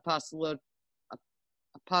Regina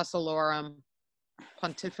Apostolorum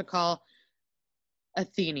Pontifical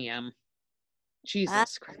Athenaeum.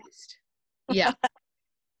 Jesus Christ. Yeah.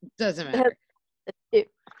 Doesn't matter.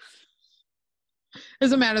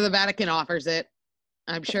 Doesn't matter. The Vatican offers it.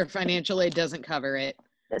 I'm sure financial aid doesn't cover it.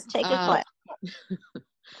 Just take a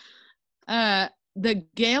class. The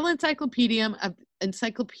Gale Encyclopedia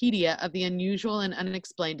of the Unusual and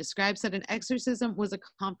Unexplained describes that an exorcism was a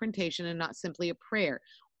confrontation and not simply a prayer.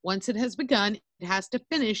 Once it has begun, it has to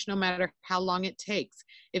finish no matter how long it takes.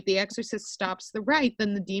 If the exorcist stops the rite,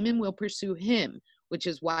 then the demon will pursue him, which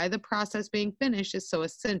is why the process being finished is so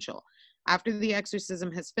essential. After the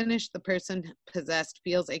exorcism has finished, the person possessed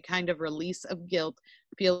feels a kind of release of guilt,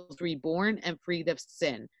 feels reborn and freed of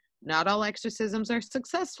sin. Not all exorcisms are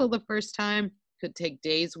successful the first time. Could take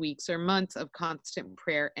days, weeks, or months of constant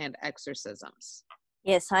prayer and exorcisms.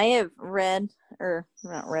 Yes, I have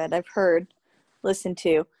listened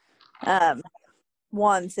to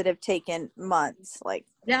ones that have taken months. Like,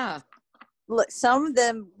 yeah, some of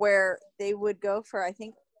them where they would go for, I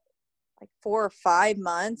think, like 4 or 5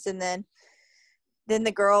 months, and then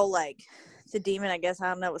the girl, like, the demon, I guess, I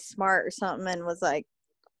don't know, was smart or something, and was like,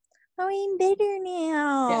 "Oh, I'm better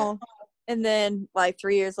now." Yeah. And then, like,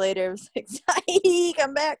 3 years later, it was like, "Psych,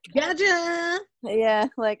 I'm back." Gotcha. Yeah,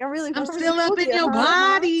 like, I'm still up in your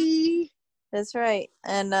body. That's right.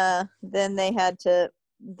 And then they had to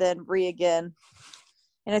again.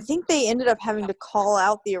 And I think they ended up having to call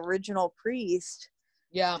out the original priest.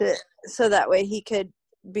 Yeah. So that way he could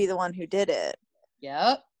be the one who did it.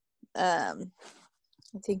 Yep. I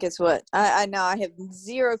think it's what I know. I have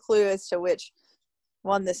zero clue as to which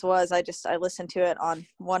one this was. I listened to it on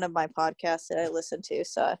one of my podcasts that I listened to.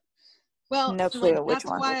 So no clue like, which that's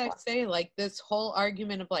one. That's why I say, like, this whole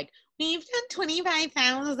argument of, like, we've done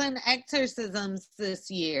 25,000 exorcisms this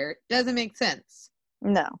year doesn't make sense.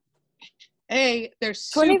 No. They're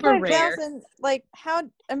super rare. 25,000, like, how,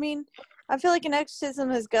 I mean, I feel like an exorcism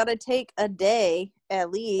has got to take a day at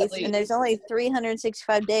least, and there's only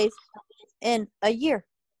 365 days in a year.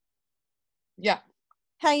 Yeah.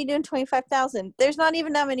 How are you doing 25,000? There's not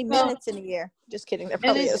even that many minutes in a year. Just kidding. There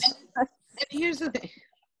probably is. And here's the thing.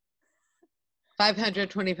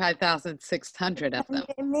 525,600 of them.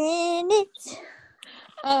 Minutes.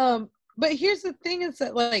 But here's the thing is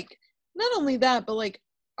that, like, not only that, but, like,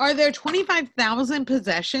 are there 25,000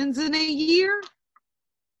 possessions in a year?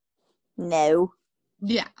 No.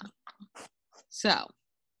 Yeah. So.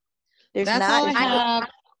 There's that's not. all I have.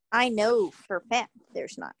 I know for a fact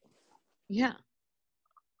there's not. Yeah.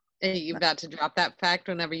 Are you about to drop that fact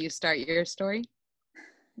whenever you start your story?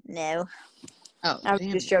 No. Oh, I was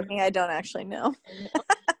just joking. I don't actually know.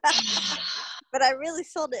 But I really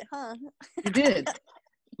sold it, huh? You did.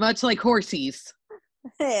 Much like horsies.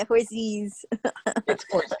 Horsies. It's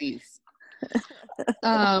horsies.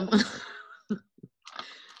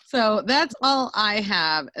 So that's all I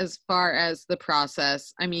have as far as the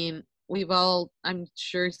process. I mean, we've all, I'm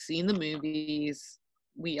sure, seen the movies.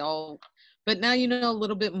 But now you know a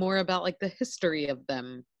little bit more about, like, the history of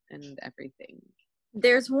them and everything.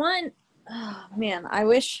 There's one, oh man, I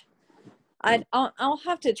wish I'll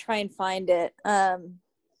have to try and find it. I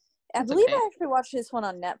believe I actually watched this one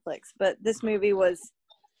on Netflix, but this movie was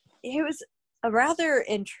a rather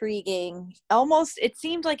intriguing, almost, it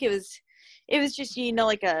seemed like it was just, you know,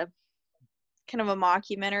 like a kind of a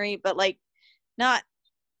mockumentary, but, like, not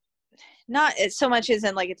so much as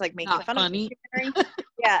in, like, it's like making fun of a documentary.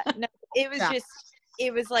 Yeah, no, it was just,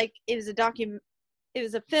 it was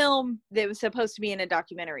a film that was supposed to be in a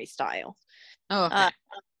documentary style. Oh, okay.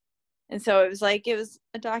 And so it was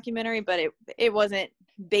a documentary, but it wasn't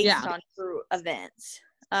based on true events.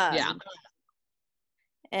 And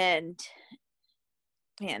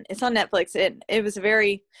man, it's on Netflix. It was a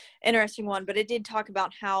very interesting one, but it did talk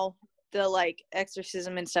about how the, like,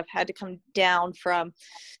 exorcism and stuff had to come down from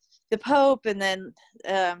the Pope, and then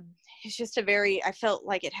it's just I felt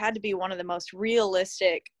like it had to be one of the most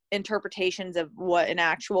realistic interpretations of what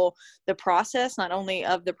the process, not only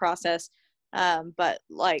of the process, but,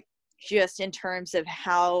 like, just in terms of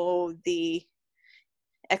how the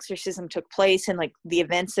exorcism took place and, like, the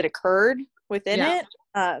events that occurred within it.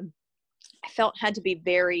 I felt had to be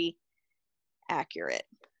very accurate.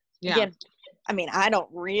 Yeah. Again, I mean, I don't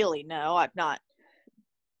really know. I'm not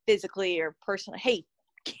physically or personally. Hey,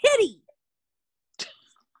 Kitty!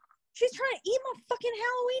 She's trying to eat my fucking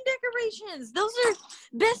Halloween decorations. Those are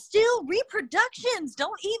Bastille reproductions.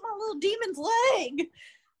 Don't eat my little demon's leg.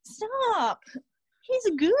 Stop. He's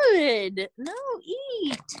good. No,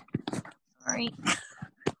 eat. Sorry.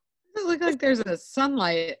 It looks like there's a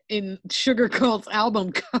sunlight in Sugar Cult's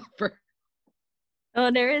album cover. Oh,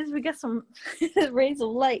 there is. We got some rays of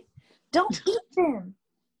light. Don't eat them.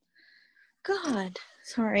 God,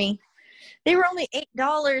 sorry. They were only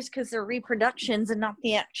 $8 because they're reproductions and not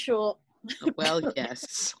the actual. Well,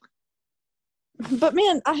 yes. But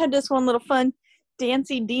man, I had this one little fun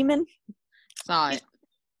Dancy demon. Saw it.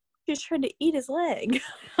 He was trying to eat his leg.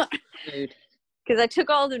 Dude. Because I took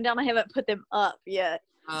all of them down. I haven't put them up yet.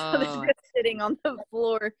 So they're just sitting on the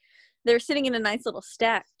floor. They're sitting in a nice little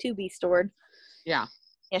stack to be stored. Yeah.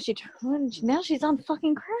 Yeah, now she's on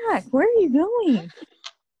fucking crack. Where are you going?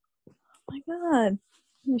 Oh my God.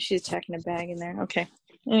 She's attacking a bag in there. Okay.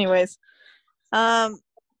 Anyways.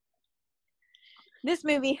 This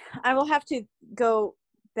movie, I will have to go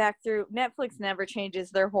back through. Netflix never changes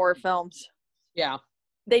their horror films. Yeah.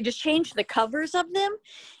 They just change the covers of them.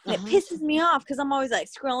 And it pisses me off because I'm always like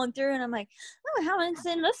scrolling through and I'm like, oh, I haven't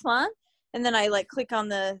seen this one. And then I like click on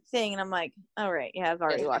the thing and I'm like, all right, yeah, I've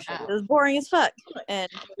already watched it. It was boring as fuck. And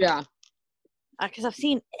yeah. Because I've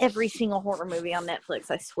seen every single horror movie on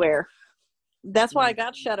Netflix, I swear. That's why I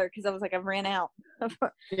got Shudder, because I was like, I've ran out.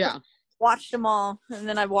 Yeah. Watched them all, and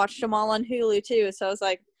then I watched them all on Hulu too. So I was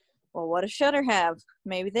like, well, what does Shudder have?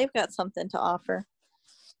 Maybe they've got something to offer.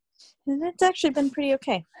 And it's actually been pretty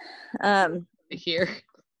okay. To hear.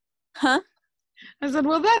 Huh? I said,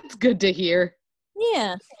 well, that's good to hear.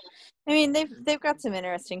 Yeah. I mean, they've got some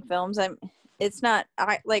interesting films. I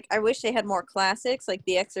wish they had more classics. Like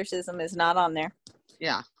The Exorcism is not on there.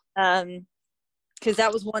 Yeah. Because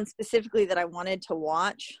that was one specifically that I wanted to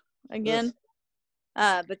watch again.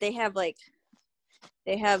 But they have like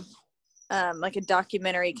a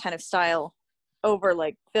documentary kind of style over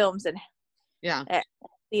like films and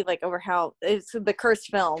like over how it's the Cursed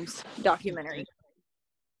Films documentary.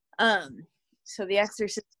 So The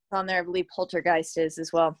Exorcist is on there. I believe Poltergeist is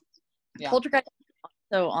as well. Yeah. Poltergeist is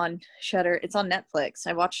also on Shudder. It's on Netflix.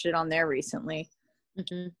 I watched it on there recently.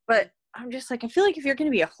 Mm-hmm. But I'm just like, I feel like if you're going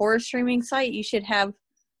to be a horror streaming site, you should have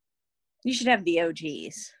the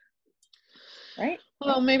OGs. Right?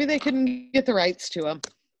 Well, maybe they couldn't get the rights to them.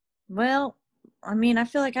 Well, I mean, I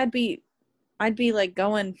feel like I'd be like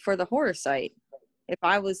going for the horror site. If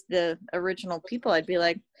I was the original people, I'd be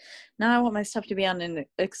like, no, I want my stuff to be on an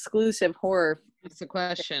exclusive horror. That's the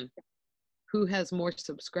question. Who has more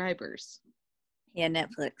subscribers? Yeah,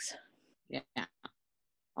 Netflix. Yeah.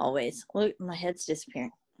 Always. Look, my head's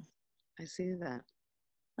disappearing. I see that.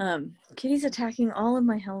 Kitty's attacking all of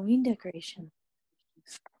my Halloween decoration.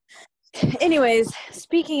 Anyways,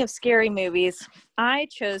 speaking of scary movies, I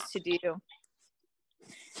chose to do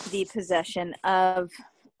The Possession of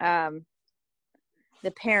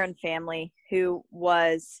the Perron family, who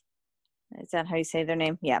was, is that how you say their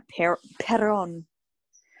name? Yeah, Perron. Perron.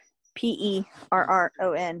 Perron.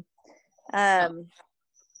 Perron.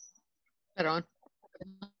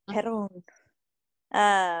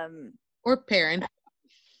 Or Perron.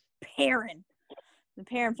 Perron. The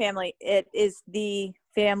Perron family. It is the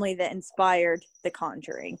family that inspired The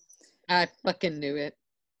Conjuring. I fucking knew it.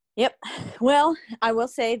 Yep. Well, I will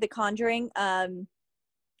say The Conjuring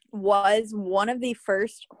was one of the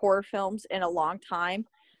first horror films in a long time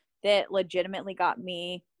that legitimately got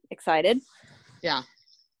me excited. Yeah.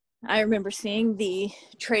 I remember seeing the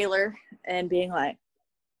trailer and being like,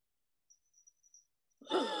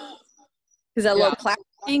 because that little clap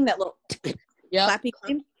thing, that little clappy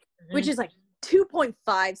thing, which is like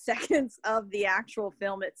 2.5 seconds of the actual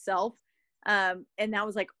film itself. And that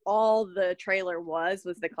was like all the trailer was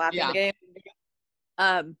the clapping game.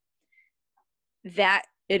 That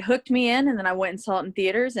it hooked me in, and then I went and saw it in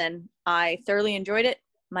theaters, and I thoroughly enjoyed it.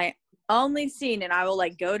 My only scene, and I will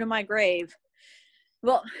like go to my grave.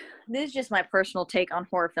 Well, this is just my personal take on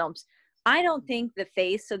horror films. I don't think the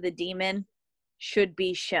face of the demon should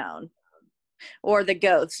be shown, or the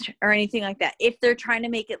ghost, or anything like that. If they're trying to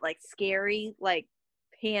make it like scary, like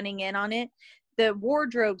panning in on it. The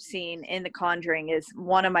wardrobe scene in The Conjuring is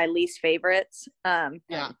one of my least favorites.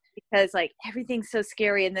 Because like everything's so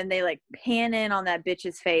scary, and then they like pan in on that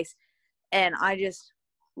bitch's face, and I just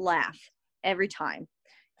laugh every time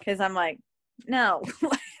because I'm like, no.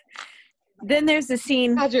 Then there's the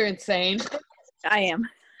scene. God, you're insane. I am.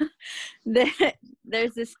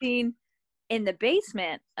 There's this scene in the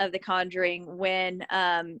basement of The Conjuring when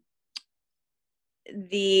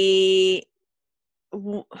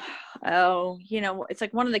it's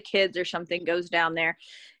like one of the kids or something goes down there,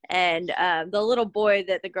 and the little boy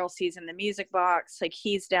that the girl sees in the music box, like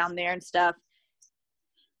he's down there and stuff,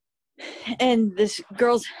 and this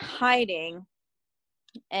girl's hiding,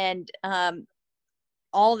 and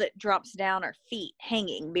all that drops down are feet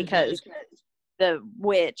hanging because the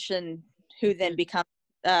witch, and who then becomes,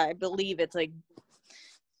 I believe it's like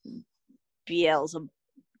Beelzebub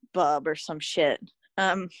or some shit.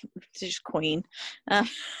 Just queen,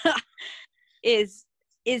 is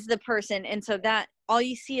the person, and so that all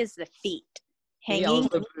you see is the feet hanging.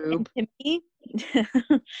 And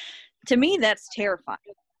to me, that's terrifying,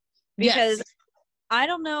 because Yes. I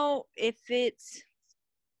don't know if it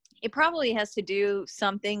probably has to do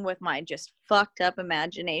something with my just fucked up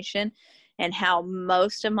imagination, and how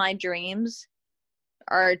most of my dreams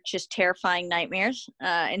are just terrifying nightmares,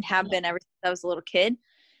 and have been ever since I was a little kid.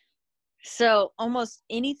 So almost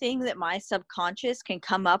anything that my subconscious can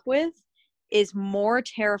come up with is more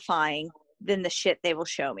terrifying than the shit they will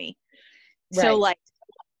show me. Right. So like,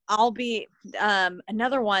 I'll be,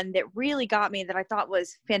 another one that really got me that I thought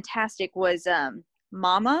was fantastic was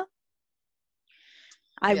Mama.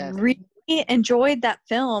 I really enjoyed that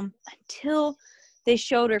film until they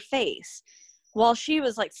showed her face. While she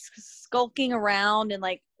was like skulking around and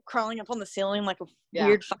like crawling up on the ceiling like a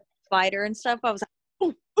weird spider and stuff, I was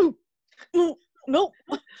like, ooh, nope.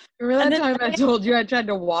 Remember that time I told you I tried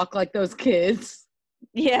to walk like those kids?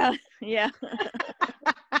 Yeah.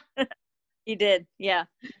 You did, yeah.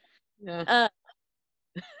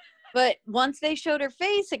 But once they showed her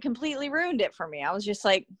face, it completely ruined it for me. I was just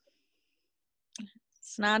like,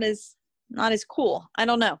 it's not as cool. I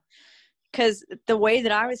don't know. Because the way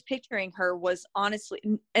that I was picturing her was honestly,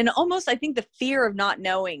 and almost I think the fear of not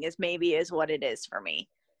knowing is what it is for me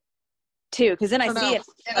too. Because then I see it.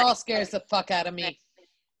 It all scares the fuck out of me.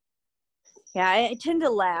 Yeah, I tend to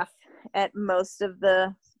laugh at most of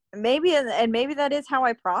the, maybe that is how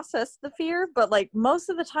I process the fear. But like most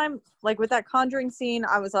of the time, like with that Conjuring scene,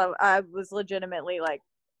 I was legitimately like,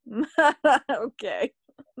 okay,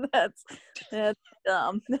 that's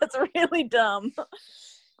dumb. That's really dumb.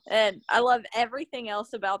 And I love everything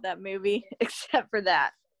else about that movie except for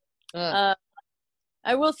that.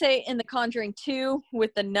 I will say in The Conjuring 2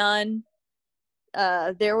 with the nun,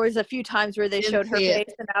 there was a few times where they showed her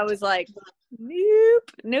face and I was like,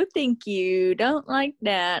 nope, no thank you, don't like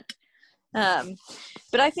that.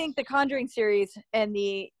 But I think the Conjuring series and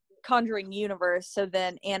the Conjuring universe, so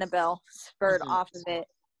then Annabelle spurred off of it,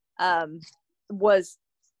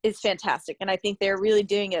 is fantastic. And I think they're really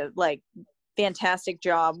doing a like fantastic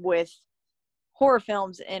job with horror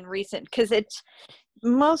films in recent, because it's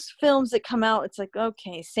most films that come out, it's like,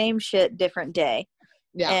 okay, same shit, different day.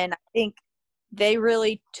 And I think they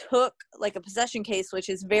really took like a possession case, which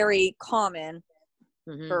is very common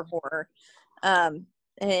for horror,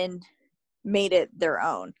 and made it their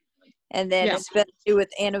own. And then especially with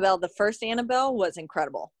Annabelle, the first Annabelle was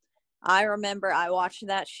incredible. I remember I watched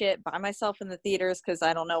that shit by myself in the theaters because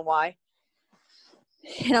I don't know why.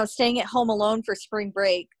 And I was staying at home alone for spring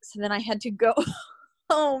break. So then I had to go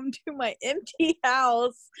home to my empty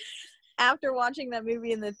house after watching that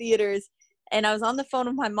movie in the theaters. And I was on the phone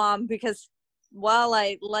with my mom because while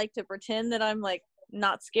I like to pretend that I'm like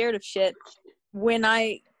not scared of shit, when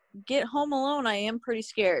I get home alone, I am pretty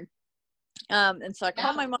scared. And so I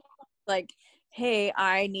called my mom like, hey,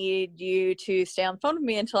 I need you to stay on the phone with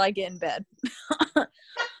me until I get in bed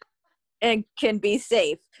and can be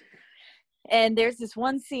safe. And there's this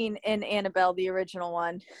one scene in Annabelle, the original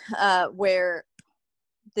one, where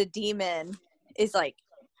the demon is like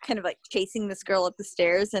kind of like chasing this girl up the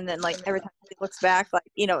stairs, and then like every time she looks back, like,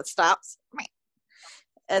 you know, it stops,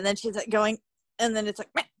 and then she's like going, and then it's like,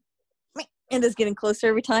 and it's getting closer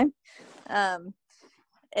every time.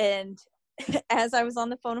 And as I was on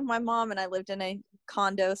the phone with my mom, and I lived in a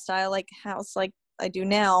condo style like house like I do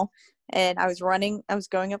now, and I was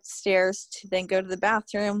going up the stairs to then go to the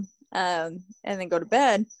bathroom, and then go to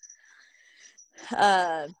bed,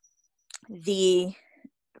 the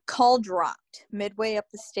call dropped midway up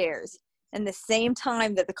the stairs, and the same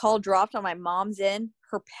time that the call dropped on my mom's end,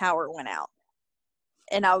 her power went out.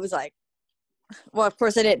 And I was like, well, of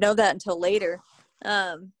course I didn't know that until later,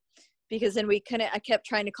 because then I kept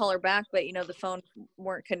trying to call her back, but you know, the phone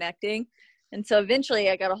weren't connecting. And so eventually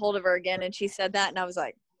I got a hold of her again, and she said that, and I was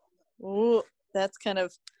like, ooh, that's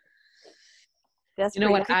you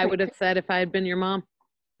know what I would have said if I had been your mom?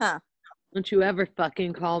 Huh? Don't you ever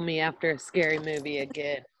fucking call me after a scary movie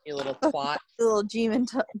again, you little twat. Little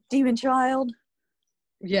demon child.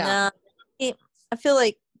 Yeah. I feel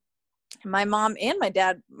like my mom and my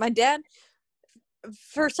dad,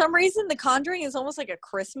 for some reason, The Conjuring is almost like a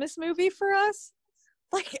Christmas movie for us.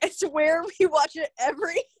 Like, I swear we watch it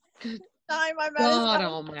every time I'm at God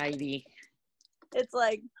almighty. It's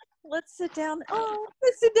like, let's sit down and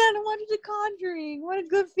watch The Conjuring. What a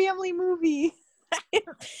good family movie.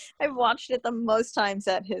 I've watched it the most times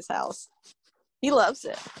at his house. He loves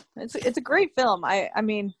it. It's a great film. I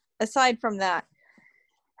mean, aside from that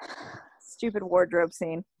stupid wardrobe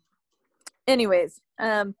scene. Anyways,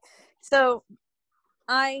 so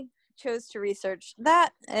I chose to research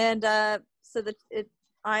that, and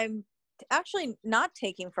I'm actually not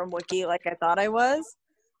taking from Wiki like I thought I was.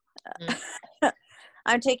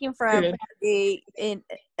 I'm taking from a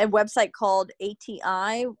website called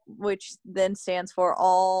ATI, which then stands for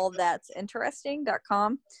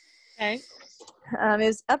allthat'sinteresting.com. Okay. It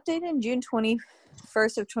was updated in June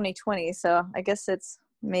 21st of 2020, so I guess it's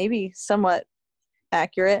maybe somewhat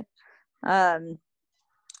accurate. The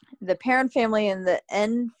Perron family and the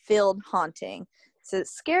Enfield haunting. So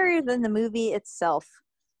it's scarier than the movie itself.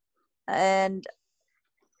 And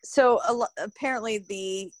so apparently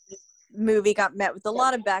the movie got met with a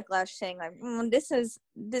lot of backlash saying like,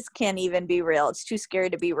 this can't even be real. It's too scary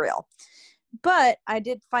to be real. But I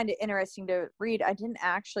did find it interesting to read. I didn't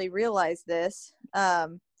actually realize this,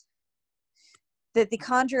 that The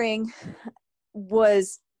Conjuring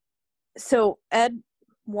was, so Ed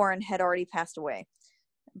Warren had already passed away,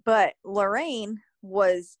 but Lorraine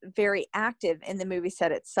was very active in the movie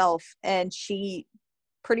set itself, and she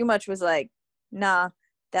pretty much was like, nah,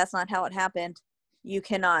 that's not how it happened. You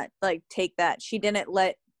cannot like take that. She didn't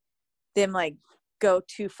let them like go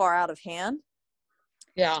too far out of hand.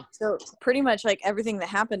 Yeah. So pretty much like everything that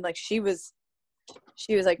happened, like she was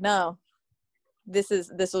like, no, this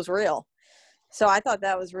was real. So I thought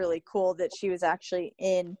that was really cool that she was actually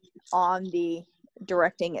in on the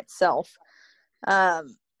directing itself. But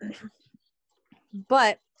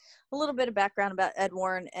a little bit of background about Ed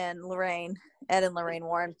Warren and Lorraine, Ed and Lorraine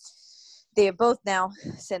Warren. They have both now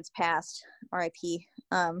since passed, R.I.P.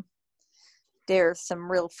 They're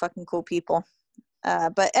some real fucking cool people.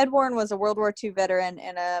 But Ed Warren was a World War II veteran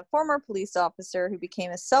and a former police officer who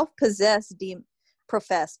became a self-possessed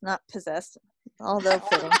not possessed, although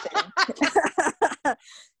fitting,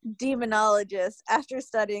 demonologist after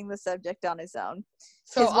studying the subject on his own.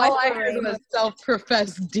 So all I heard was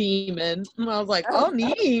self-professed demon. And I was like, oh,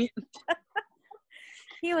 neat.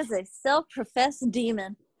 He was a self-professed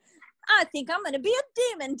demon. I think I'm going to be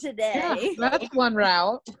a demon today. Yeah, that's one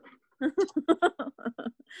route.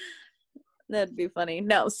 That'd be funny.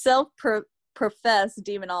 No, self-professed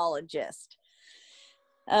demonologist.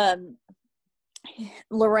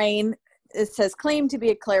 Lorraine, it says claimed to be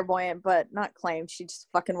a clairvoyant, but not claimed. She just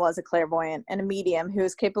fucking was a clairvoyant and a medium who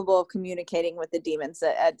is capable of communicating with the demons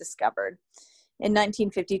that Ed discovered. In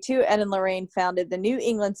 1952, Ed and Lorraine founded the New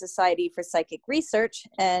England Society for Psychic Research,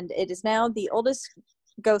 and it is now the oldest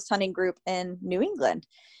ghost hunting group in New England.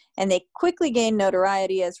 And they quickly gained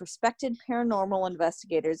notoriety as respected paranormal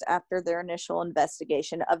investigators after their initial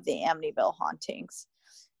investigation of the Amityville hauntings,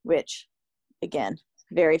 which, again,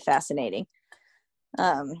 very fascinating.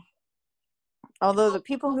 Although the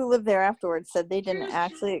people who lived there afterwards said they didn't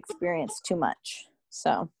actually experience too much.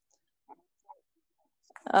 So,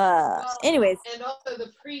 anyways. And also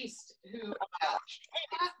the priest who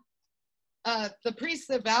the priest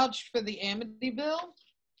that vouched for the Amityville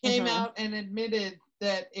came out and admitted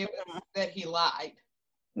that that he lied.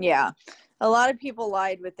 Yeah, a lot of people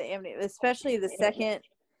lied with the Amityville, especially the second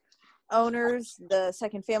owners, the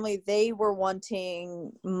second family. They were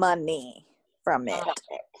wanting money from it,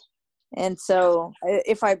 and so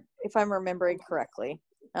if I'm remembering correctly,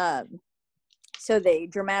 so they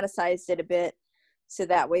dramatized it a bit, so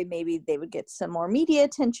that way maybe they would get some more media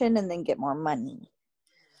attention and then get more money.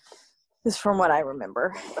 This is from what I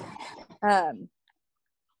remember.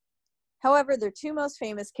 However, their two most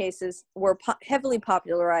famous cases were heavily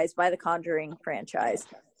popularized by the Conjuring franchise,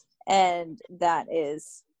 and that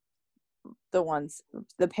is the ones,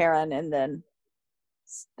 the Perron and then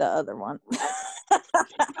the other one.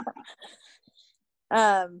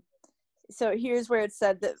 So here's where it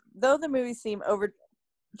said that though the movies seem over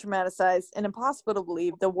dramatized and impossible to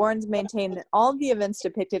believe, the Warrens maintained that all of the events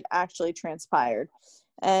depicted actually transpired.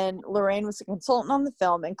 And Lorraine was a consultant on the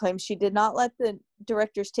film and claimed she did not let the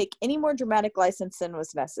directors take any more dramatic license than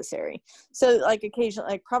was necessary. So, like,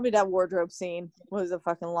 occasionally, like, probably that wardrobe scene was a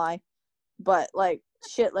fucking lie. But, like,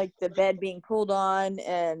 shit like the bed being pulled on,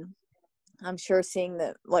 and I'm sure seeing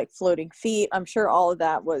the, like, floating feet, I'm sure all of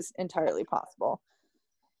that was entirely possible.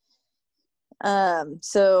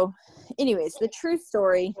 So, anyways, the true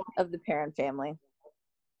story of the Perron family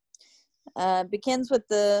begins with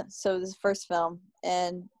this first film.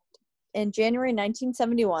 And in January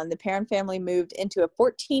 1971, the Perron family moved into a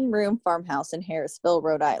 14-room farmhouse in Harrisville,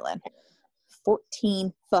 Rhode Island.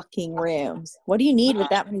 14 fucking rooms. What do you need with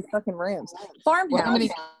that many fucking rooms? Farmhouse. Well, how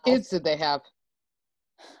many kids did they have?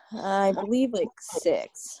 I believe like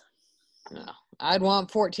 6. No, I'd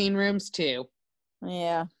want 14 rooms too.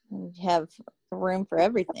 Yeah, you have room for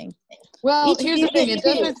everything. Well, Each of here's you the thing. get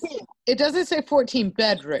two. It doesn't say 14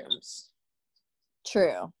 bedrooms.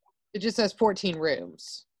 True. It just says 14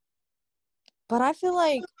 rooms. But I feel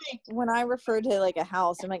like when I refer to like a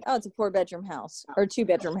house, I'm like, oh, it's a 4-bedroom house or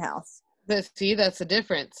 2-bedroom house. But see, that's the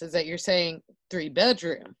difference, is that you're saying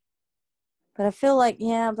 3-bedroom. But I feel like,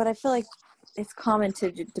 it's common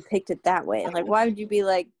to depict it that way. Like, why would you be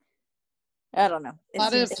like, I don't know.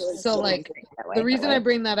 The reason I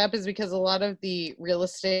bring that up is because a lot of the real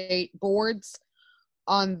estate boards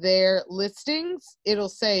on their listings, it'll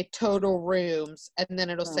say total rooms, and then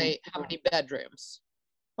it'll say how many bedrooms.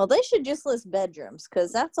 Well, they should just list bedrooms,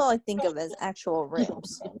 because that's all I think of as actual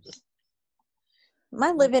rooms.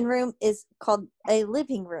 My living room is called a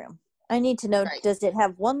living room. I need to know, does it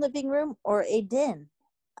have one living room or a den?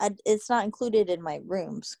 It's not included in my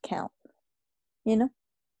rooms count. You know?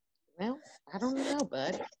 Well, I don't know,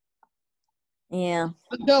 bud. Yeah.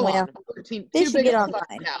 But go on. They should get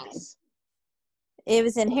online. House. It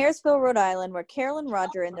was in Harrisville, Rhode Island, where Carol and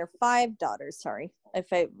Roger and their 5 daughters, sorry, if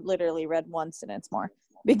I literally read one sentence more,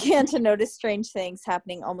 began to notice strange things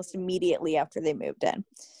happening almost immediately after they moved in.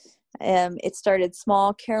 It started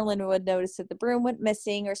small. Carolyn would notice that the broom went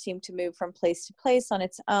missing or seemed to move from place to place on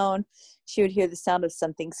its own. She would hear the sound of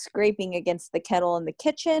something scraping against the kettle in the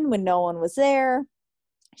kitchen when no one was there.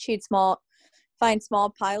 She'd find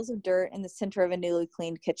small piles of dirt in the center of a newly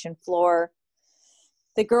cleaned kitchen floor.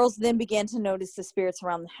 The girls then began to notice the spirits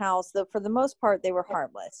around the house, though for the most part they were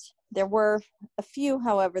harmless. There were a few,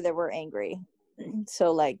 however, that were angry.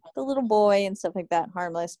 So like the little boy and stuff like that,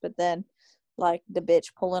 harmless, but then like the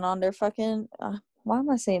bitch pulling on their fucking why am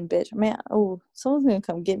I saying bitch? Man, oh, someone's gonna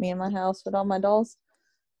come get me in my house with all my dolls.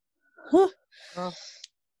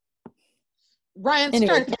 Ryan,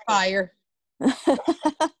 start the fire.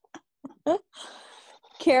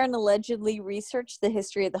 Karen allegedly researched the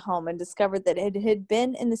history of the home and discovered that it had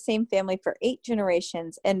been in the same family for 8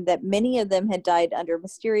 generations and that many of them had died under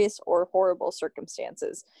mysterious or horrible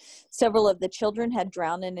circumstances. Several of the children had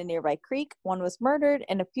drowned in a nearby creek, one was murdered,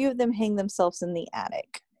 and a few of them hanged themselves in the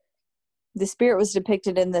attic. The spirit was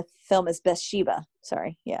depicted in the film as Bathsheba.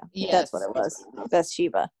 Sorry, yeah, yes. That's what it was.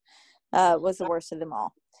 Bathsheba was the worst of them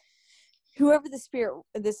all. Whoever the spirit,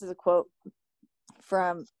 this is a quote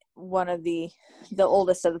from one of the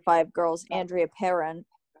oldest of the 5 girls, Andrea Perrin.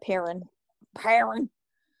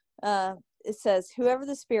 It says, whoever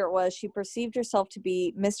the spirit was, she perceived herself to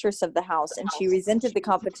be mistress of the house, and she resented the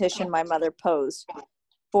competition my mother posed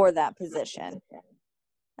for that position.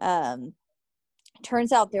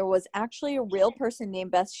 Turns out there was actually a real person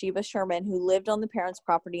named Bathsheba Sherman who lived on the parents'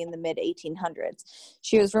 property in the mid-1800s.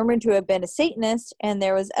 She was rumored to have been a Satanist, and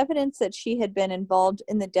there was evidence that she had been involved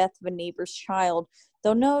in the death of a neighbor's child,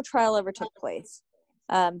 though no trial ever took place.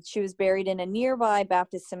 She was buried in a nearby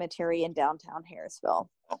Baptist cemetery in downtown Harrisville.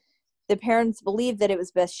 The parents believed that it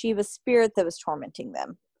was Bathsheba's spirit that was tormenting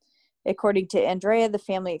them. According to Andrea, the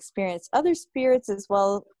family experienced other spirits as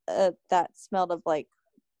well that smelled of like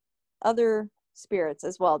other spirits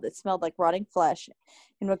as well that smelled like rotting flesh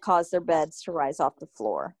and would cause their beds to rise off the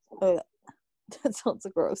floor. Ugh. That sounds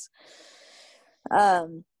gross.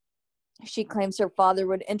 She claims her father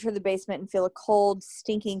would enter the basement and feel a cold,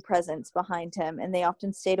 stinking presence behind him, and they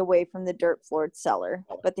often stayed away from the dirt-floored cellar.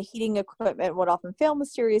 But the heating equipment would often fail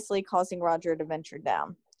mysteriously, causing Roger to venture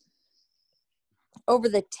down. Over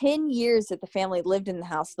the 10 years that the family lived in the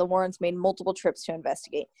house, the Warrens made multiple trips to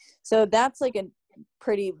investigate. So that's like a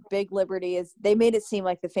pretty big liberty. Is they made it seem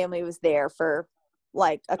like the family was there for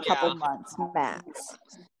like a couple months max.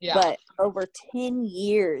 Yeah. But over 10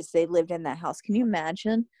 years they lived in that house. Can you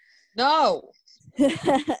imagine? No.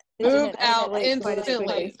 Move out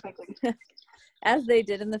instantly. As they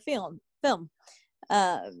did in the film.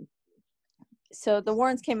 So the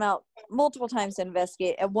Warrens came out multiple times to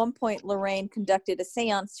investigate. At one point, Lorraine conducted a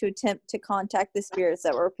seance to attempt to contact the spirits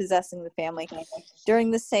that were possessing the family. During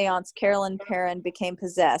the seance, Carolyn Perrin became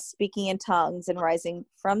possessed, speaking in tongues and rising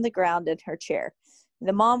from the ground in her chair.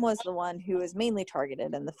 The mom was the one who was mainly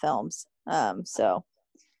targeted in the films. So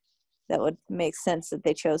that would make sense that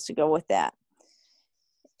they chose to go with that.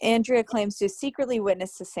 Andrea claims to secretly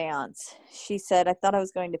witness the seance. She said, I thought I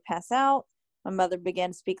was going to pass out. My mother began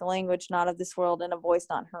to speak a language not of this world in a voice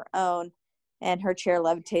not her own, and her chair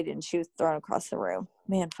levitated and she was thrown across the room.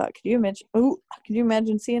 Man, fuck. Could you imagine? Ooh, could you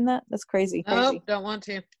imagine seeing that? That's crazy. Nope, don't want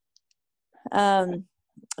to.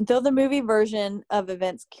 Though the movie version of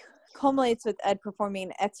events culminates with Ed performing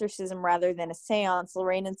an exorcism rather than a seance,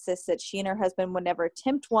 Lorraine insists that she and her husband would never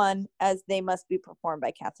attempt one, as they must be performed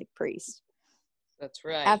by Catholic priests. That's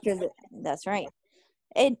right. That's right.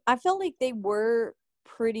 And I felt like they were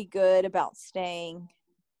pretty good about staying.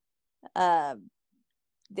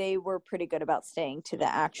 They were pretty good about staying to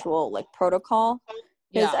the actual like protocol,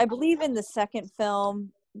 because I believe in the second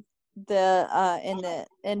film, in the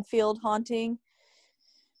Enfield haunting,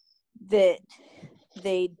 that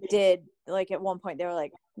they did like at one point they were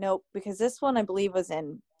like, nope, because this one I believe was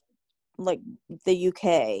in like the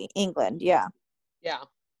UK, England,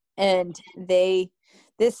 and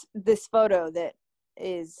this photo that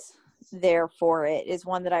is there for it is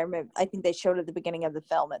one that I remember. I think they showed at the beginning of the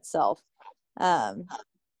film itself, and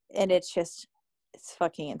it's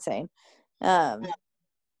fucking insane.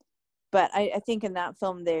 But I think in that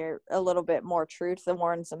film they're a little bit more true to the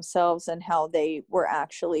Warrens themselves and how they were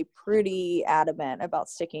actually pretty adamant about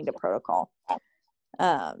sticking to protocol.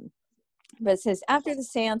 But it says, after the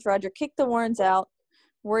seance, Roger kicked the Warrens out,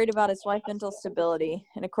 worried about his wife's mental stability.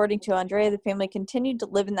 And according to Andrea, the family continued to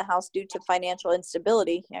live in the house due to financial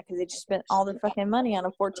instability. Yeah, because they just spent all their fucking money on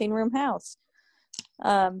a 14-room house.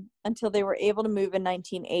 Until they were able to move in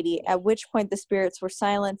 1980, at which point the spirits were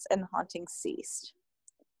silenced and the hauntings ceased.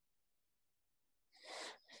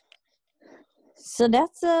 So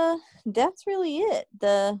that's really it.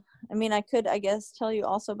 I could, I guess, tell you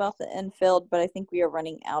also about the Enfield, but I think we are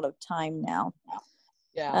running out of time now.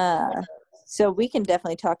 So we can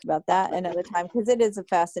definitely talk about that another time, because it is a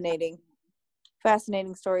fascinating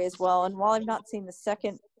story as well. And while I've not seen the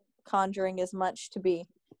second Conjuring as much to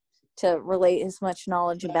relate as much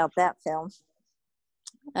knowledge about that film,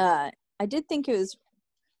 I did think it was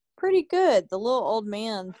pretty good. The little old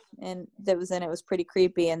man that was in it was pretty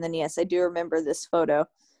creepy. And then, yes, I do remember this photo.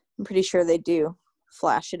 I'm pretty sure they do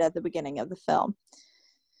flash it at the beginning of the film.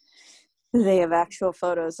 They have actual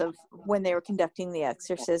photos of when they were conducting the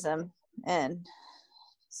exorcism, and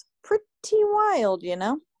it's pretty wild, you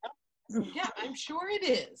know? Yeah, I'm sure it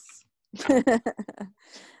is.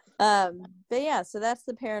 But yeah, so that's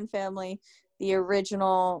the Perron family, the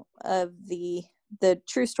original of the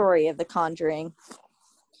true story of The Conjuring.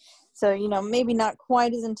 So, maybe not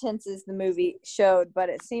quite as intense as the movie showed, but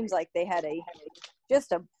it seems like they had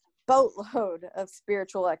just a boatload of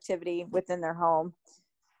spiritual activity within their home,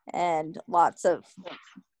 and lots of,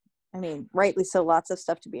 rightly so, lots of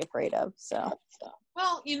stuff to be afraid of. So,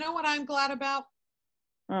 well, you know what I'm glad about?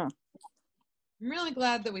 I'm really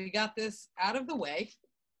glad that we got this out of the way.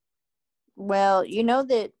 Well, you know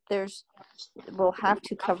that we'll have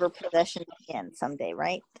to cover possession again someday,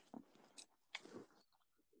 right?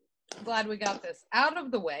 Glad we got this out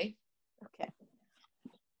of the way. Okay.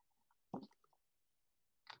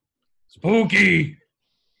 Spooky.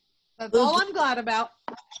 That's all I'm glad about.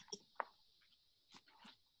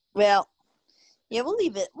 Well, yeah, we'll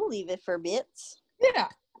leave it for bits. Yeah.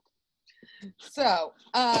 So,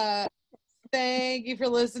 thank you for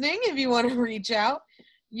listening. If you want to reach out,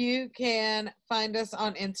 you can find us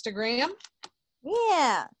on Instagram.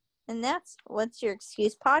 Yeah. And that's What's Your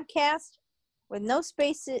Excuse podcast, with no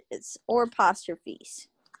spaces or apostrophes.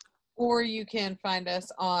 Or you can find us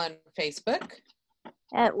on Facebook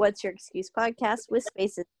at What's Your Excuse podcast, with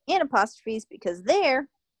spaces and apostrophes, because we're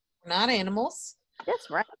not animals. That's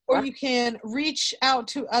right. Or you can reach out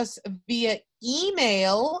to us via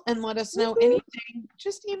email and let us know anything.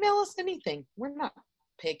 Just email us anything. We're not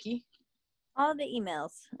picky. All the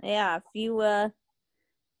emails. Yeah,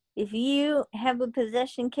 if you have a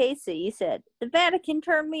possession case that you said, the Vatican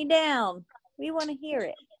turned me down, we want to hear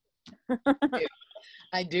it.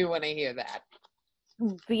 I do want to hear that.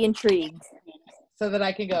 Be intrigued. So that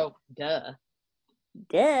I can go, duh.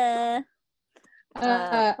 Duh.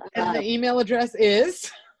 And the email address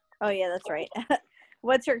is? Oh, yeah, that's right.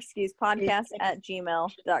 What's Your Excuse podcast at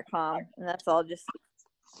gmail.com. And that's all just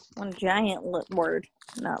one giant word,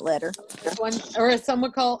 not letter. One, or as some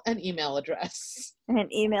would call, an email address. An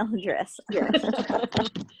email address.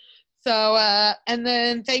 So, and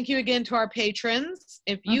then thank you again to our patrons.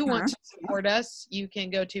 If you want to support us, you can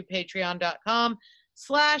go to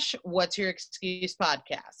patreon.com/What's Your Excuse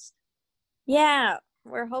podcast. Yeah,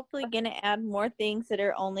 we're hopefully going to add more things that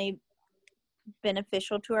are only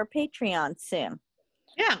beneficial to our Patreon soon.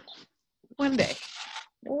 Yeah, one day.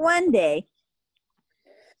 One day.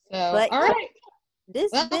 So, but, all right.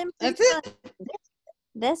 This has been that's it.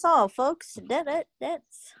 That's all, folks.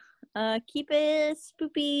 That's keep it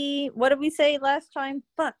spoopy. What did we say last time?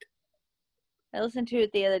 Fuck. I listened to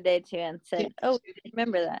it the other day too and said,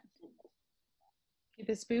 remember that. Keep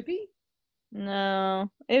it spoopy?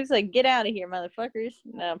 No. It was like, get out of here, motherfuckers.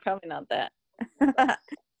 No, probably not that.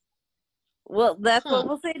 Well, that's what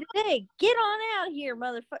we'll say today. Get on out here,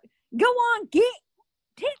 motherfucker. Go on, get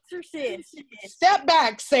exorcist. Step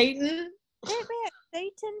back, Satan. Step back,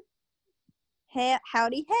 Satan. Hey,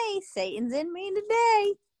 howdy, hey, Satan's in me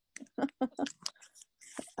today.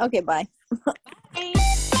 Okay, bye.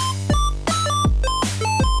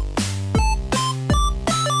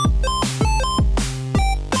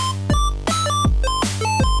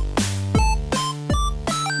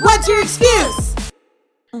 What's your excuse?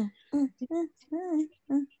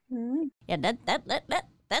 Yeah,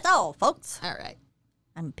 that's all, folks. All right.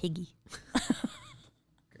 I'm Piggy.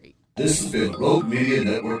 This has been Rogue Media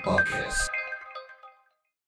Network Podcast.